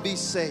 you shall be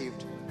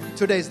saved.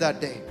 Today's that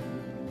day.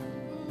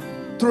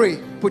 3.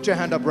 Put your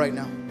hand up right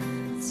now.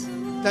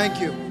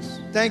 Thank you.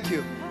 Thank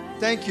you.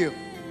 Thank you.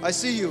 I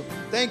see you.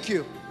 Thank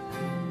you.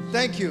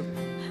 Thank you.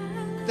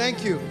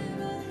 Thank you.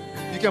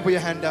 You can put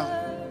your hand down.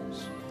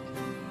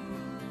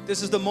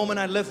 This is the moment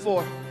I live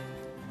for,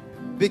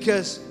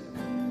 because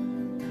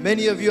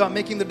many of you are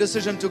making the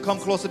decision to come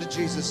closer to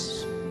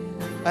Jesus.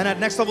 And at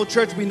Next Level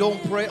Church, we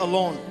don't pray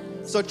alone.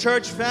 So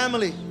church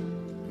family,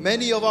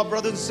 many of our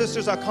brothers and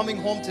sisters are coming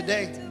home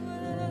today.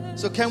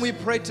 So can we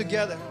pray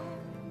together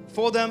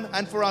for them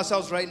and for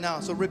ourselves right now?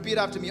 So repeat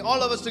after me,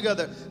 all of us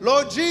together.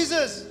 Lord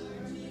Jesus,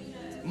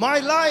 my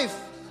life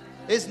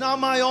is not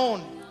my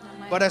own,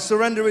 but I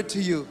surrender it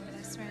to you.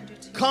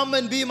 Come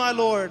and be my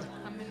Lord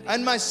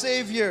and my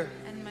Savior.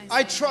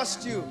 I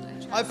trust you.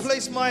 I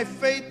place my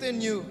faith in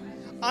you.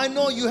 I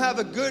know you have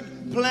a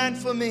good plan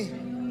for me.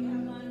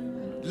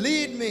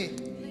 Lead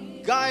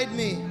me, guide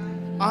me.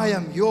 I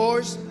am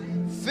yours.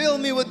 Fill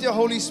me with your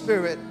Holy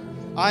Spirit.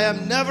 I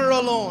am never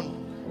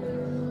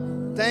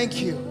alone.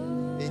 Thank you.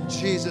 In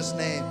Jesus'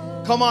 name.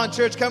 Come on,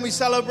 church, can we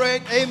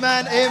celebrate?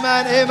 Amen,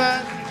 amen,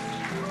 amen.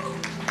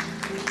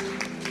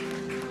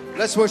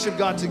 Let's worship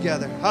God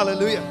together.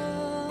 Hallelujah.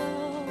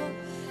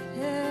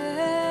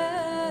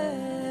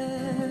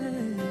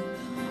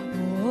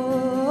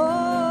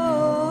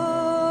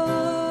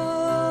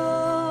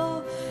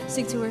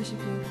 Seek to worship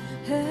you.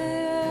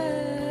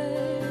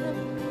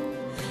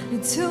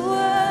 To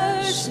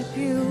worship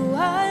you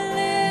I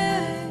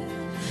live.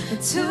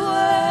 To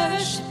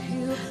worship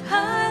you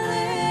I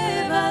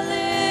live. I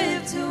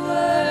live to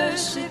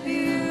worship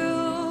you.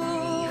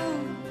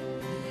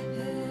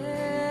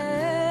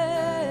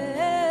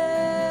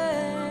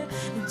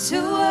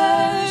 To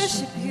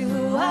worship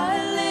you I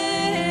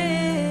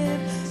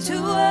live.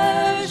 To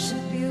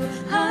worship you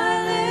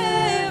I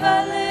live.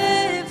 I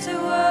live to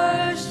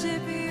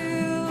worship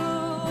you.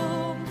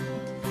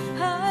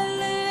 I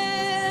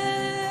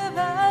live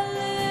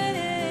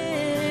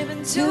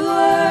and to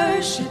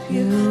worship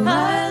you.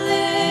 I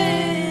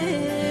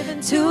live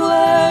and to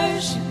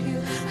worship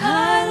you.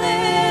 I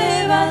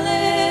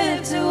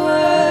live to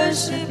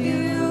worship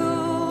you.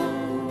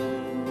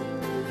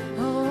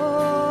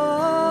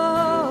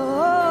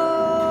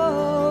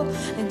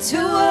 To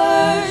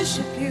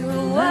worship you,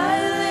 I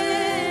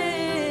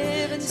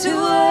live, and to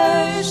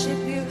worship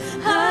you,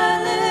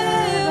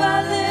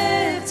 I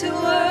live to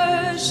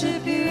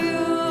worship you.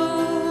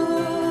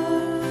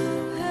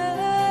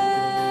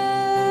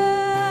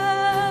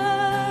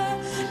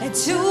 And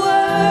to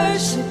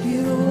worship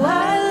you,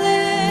 I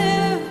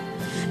live,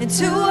 and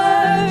to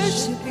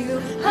worship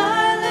you, I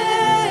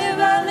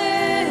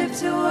live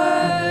to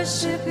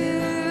worship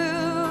you.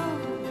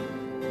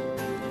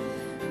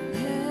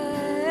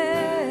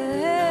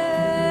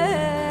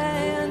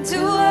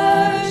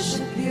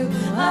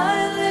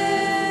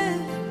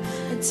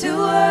 To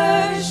worship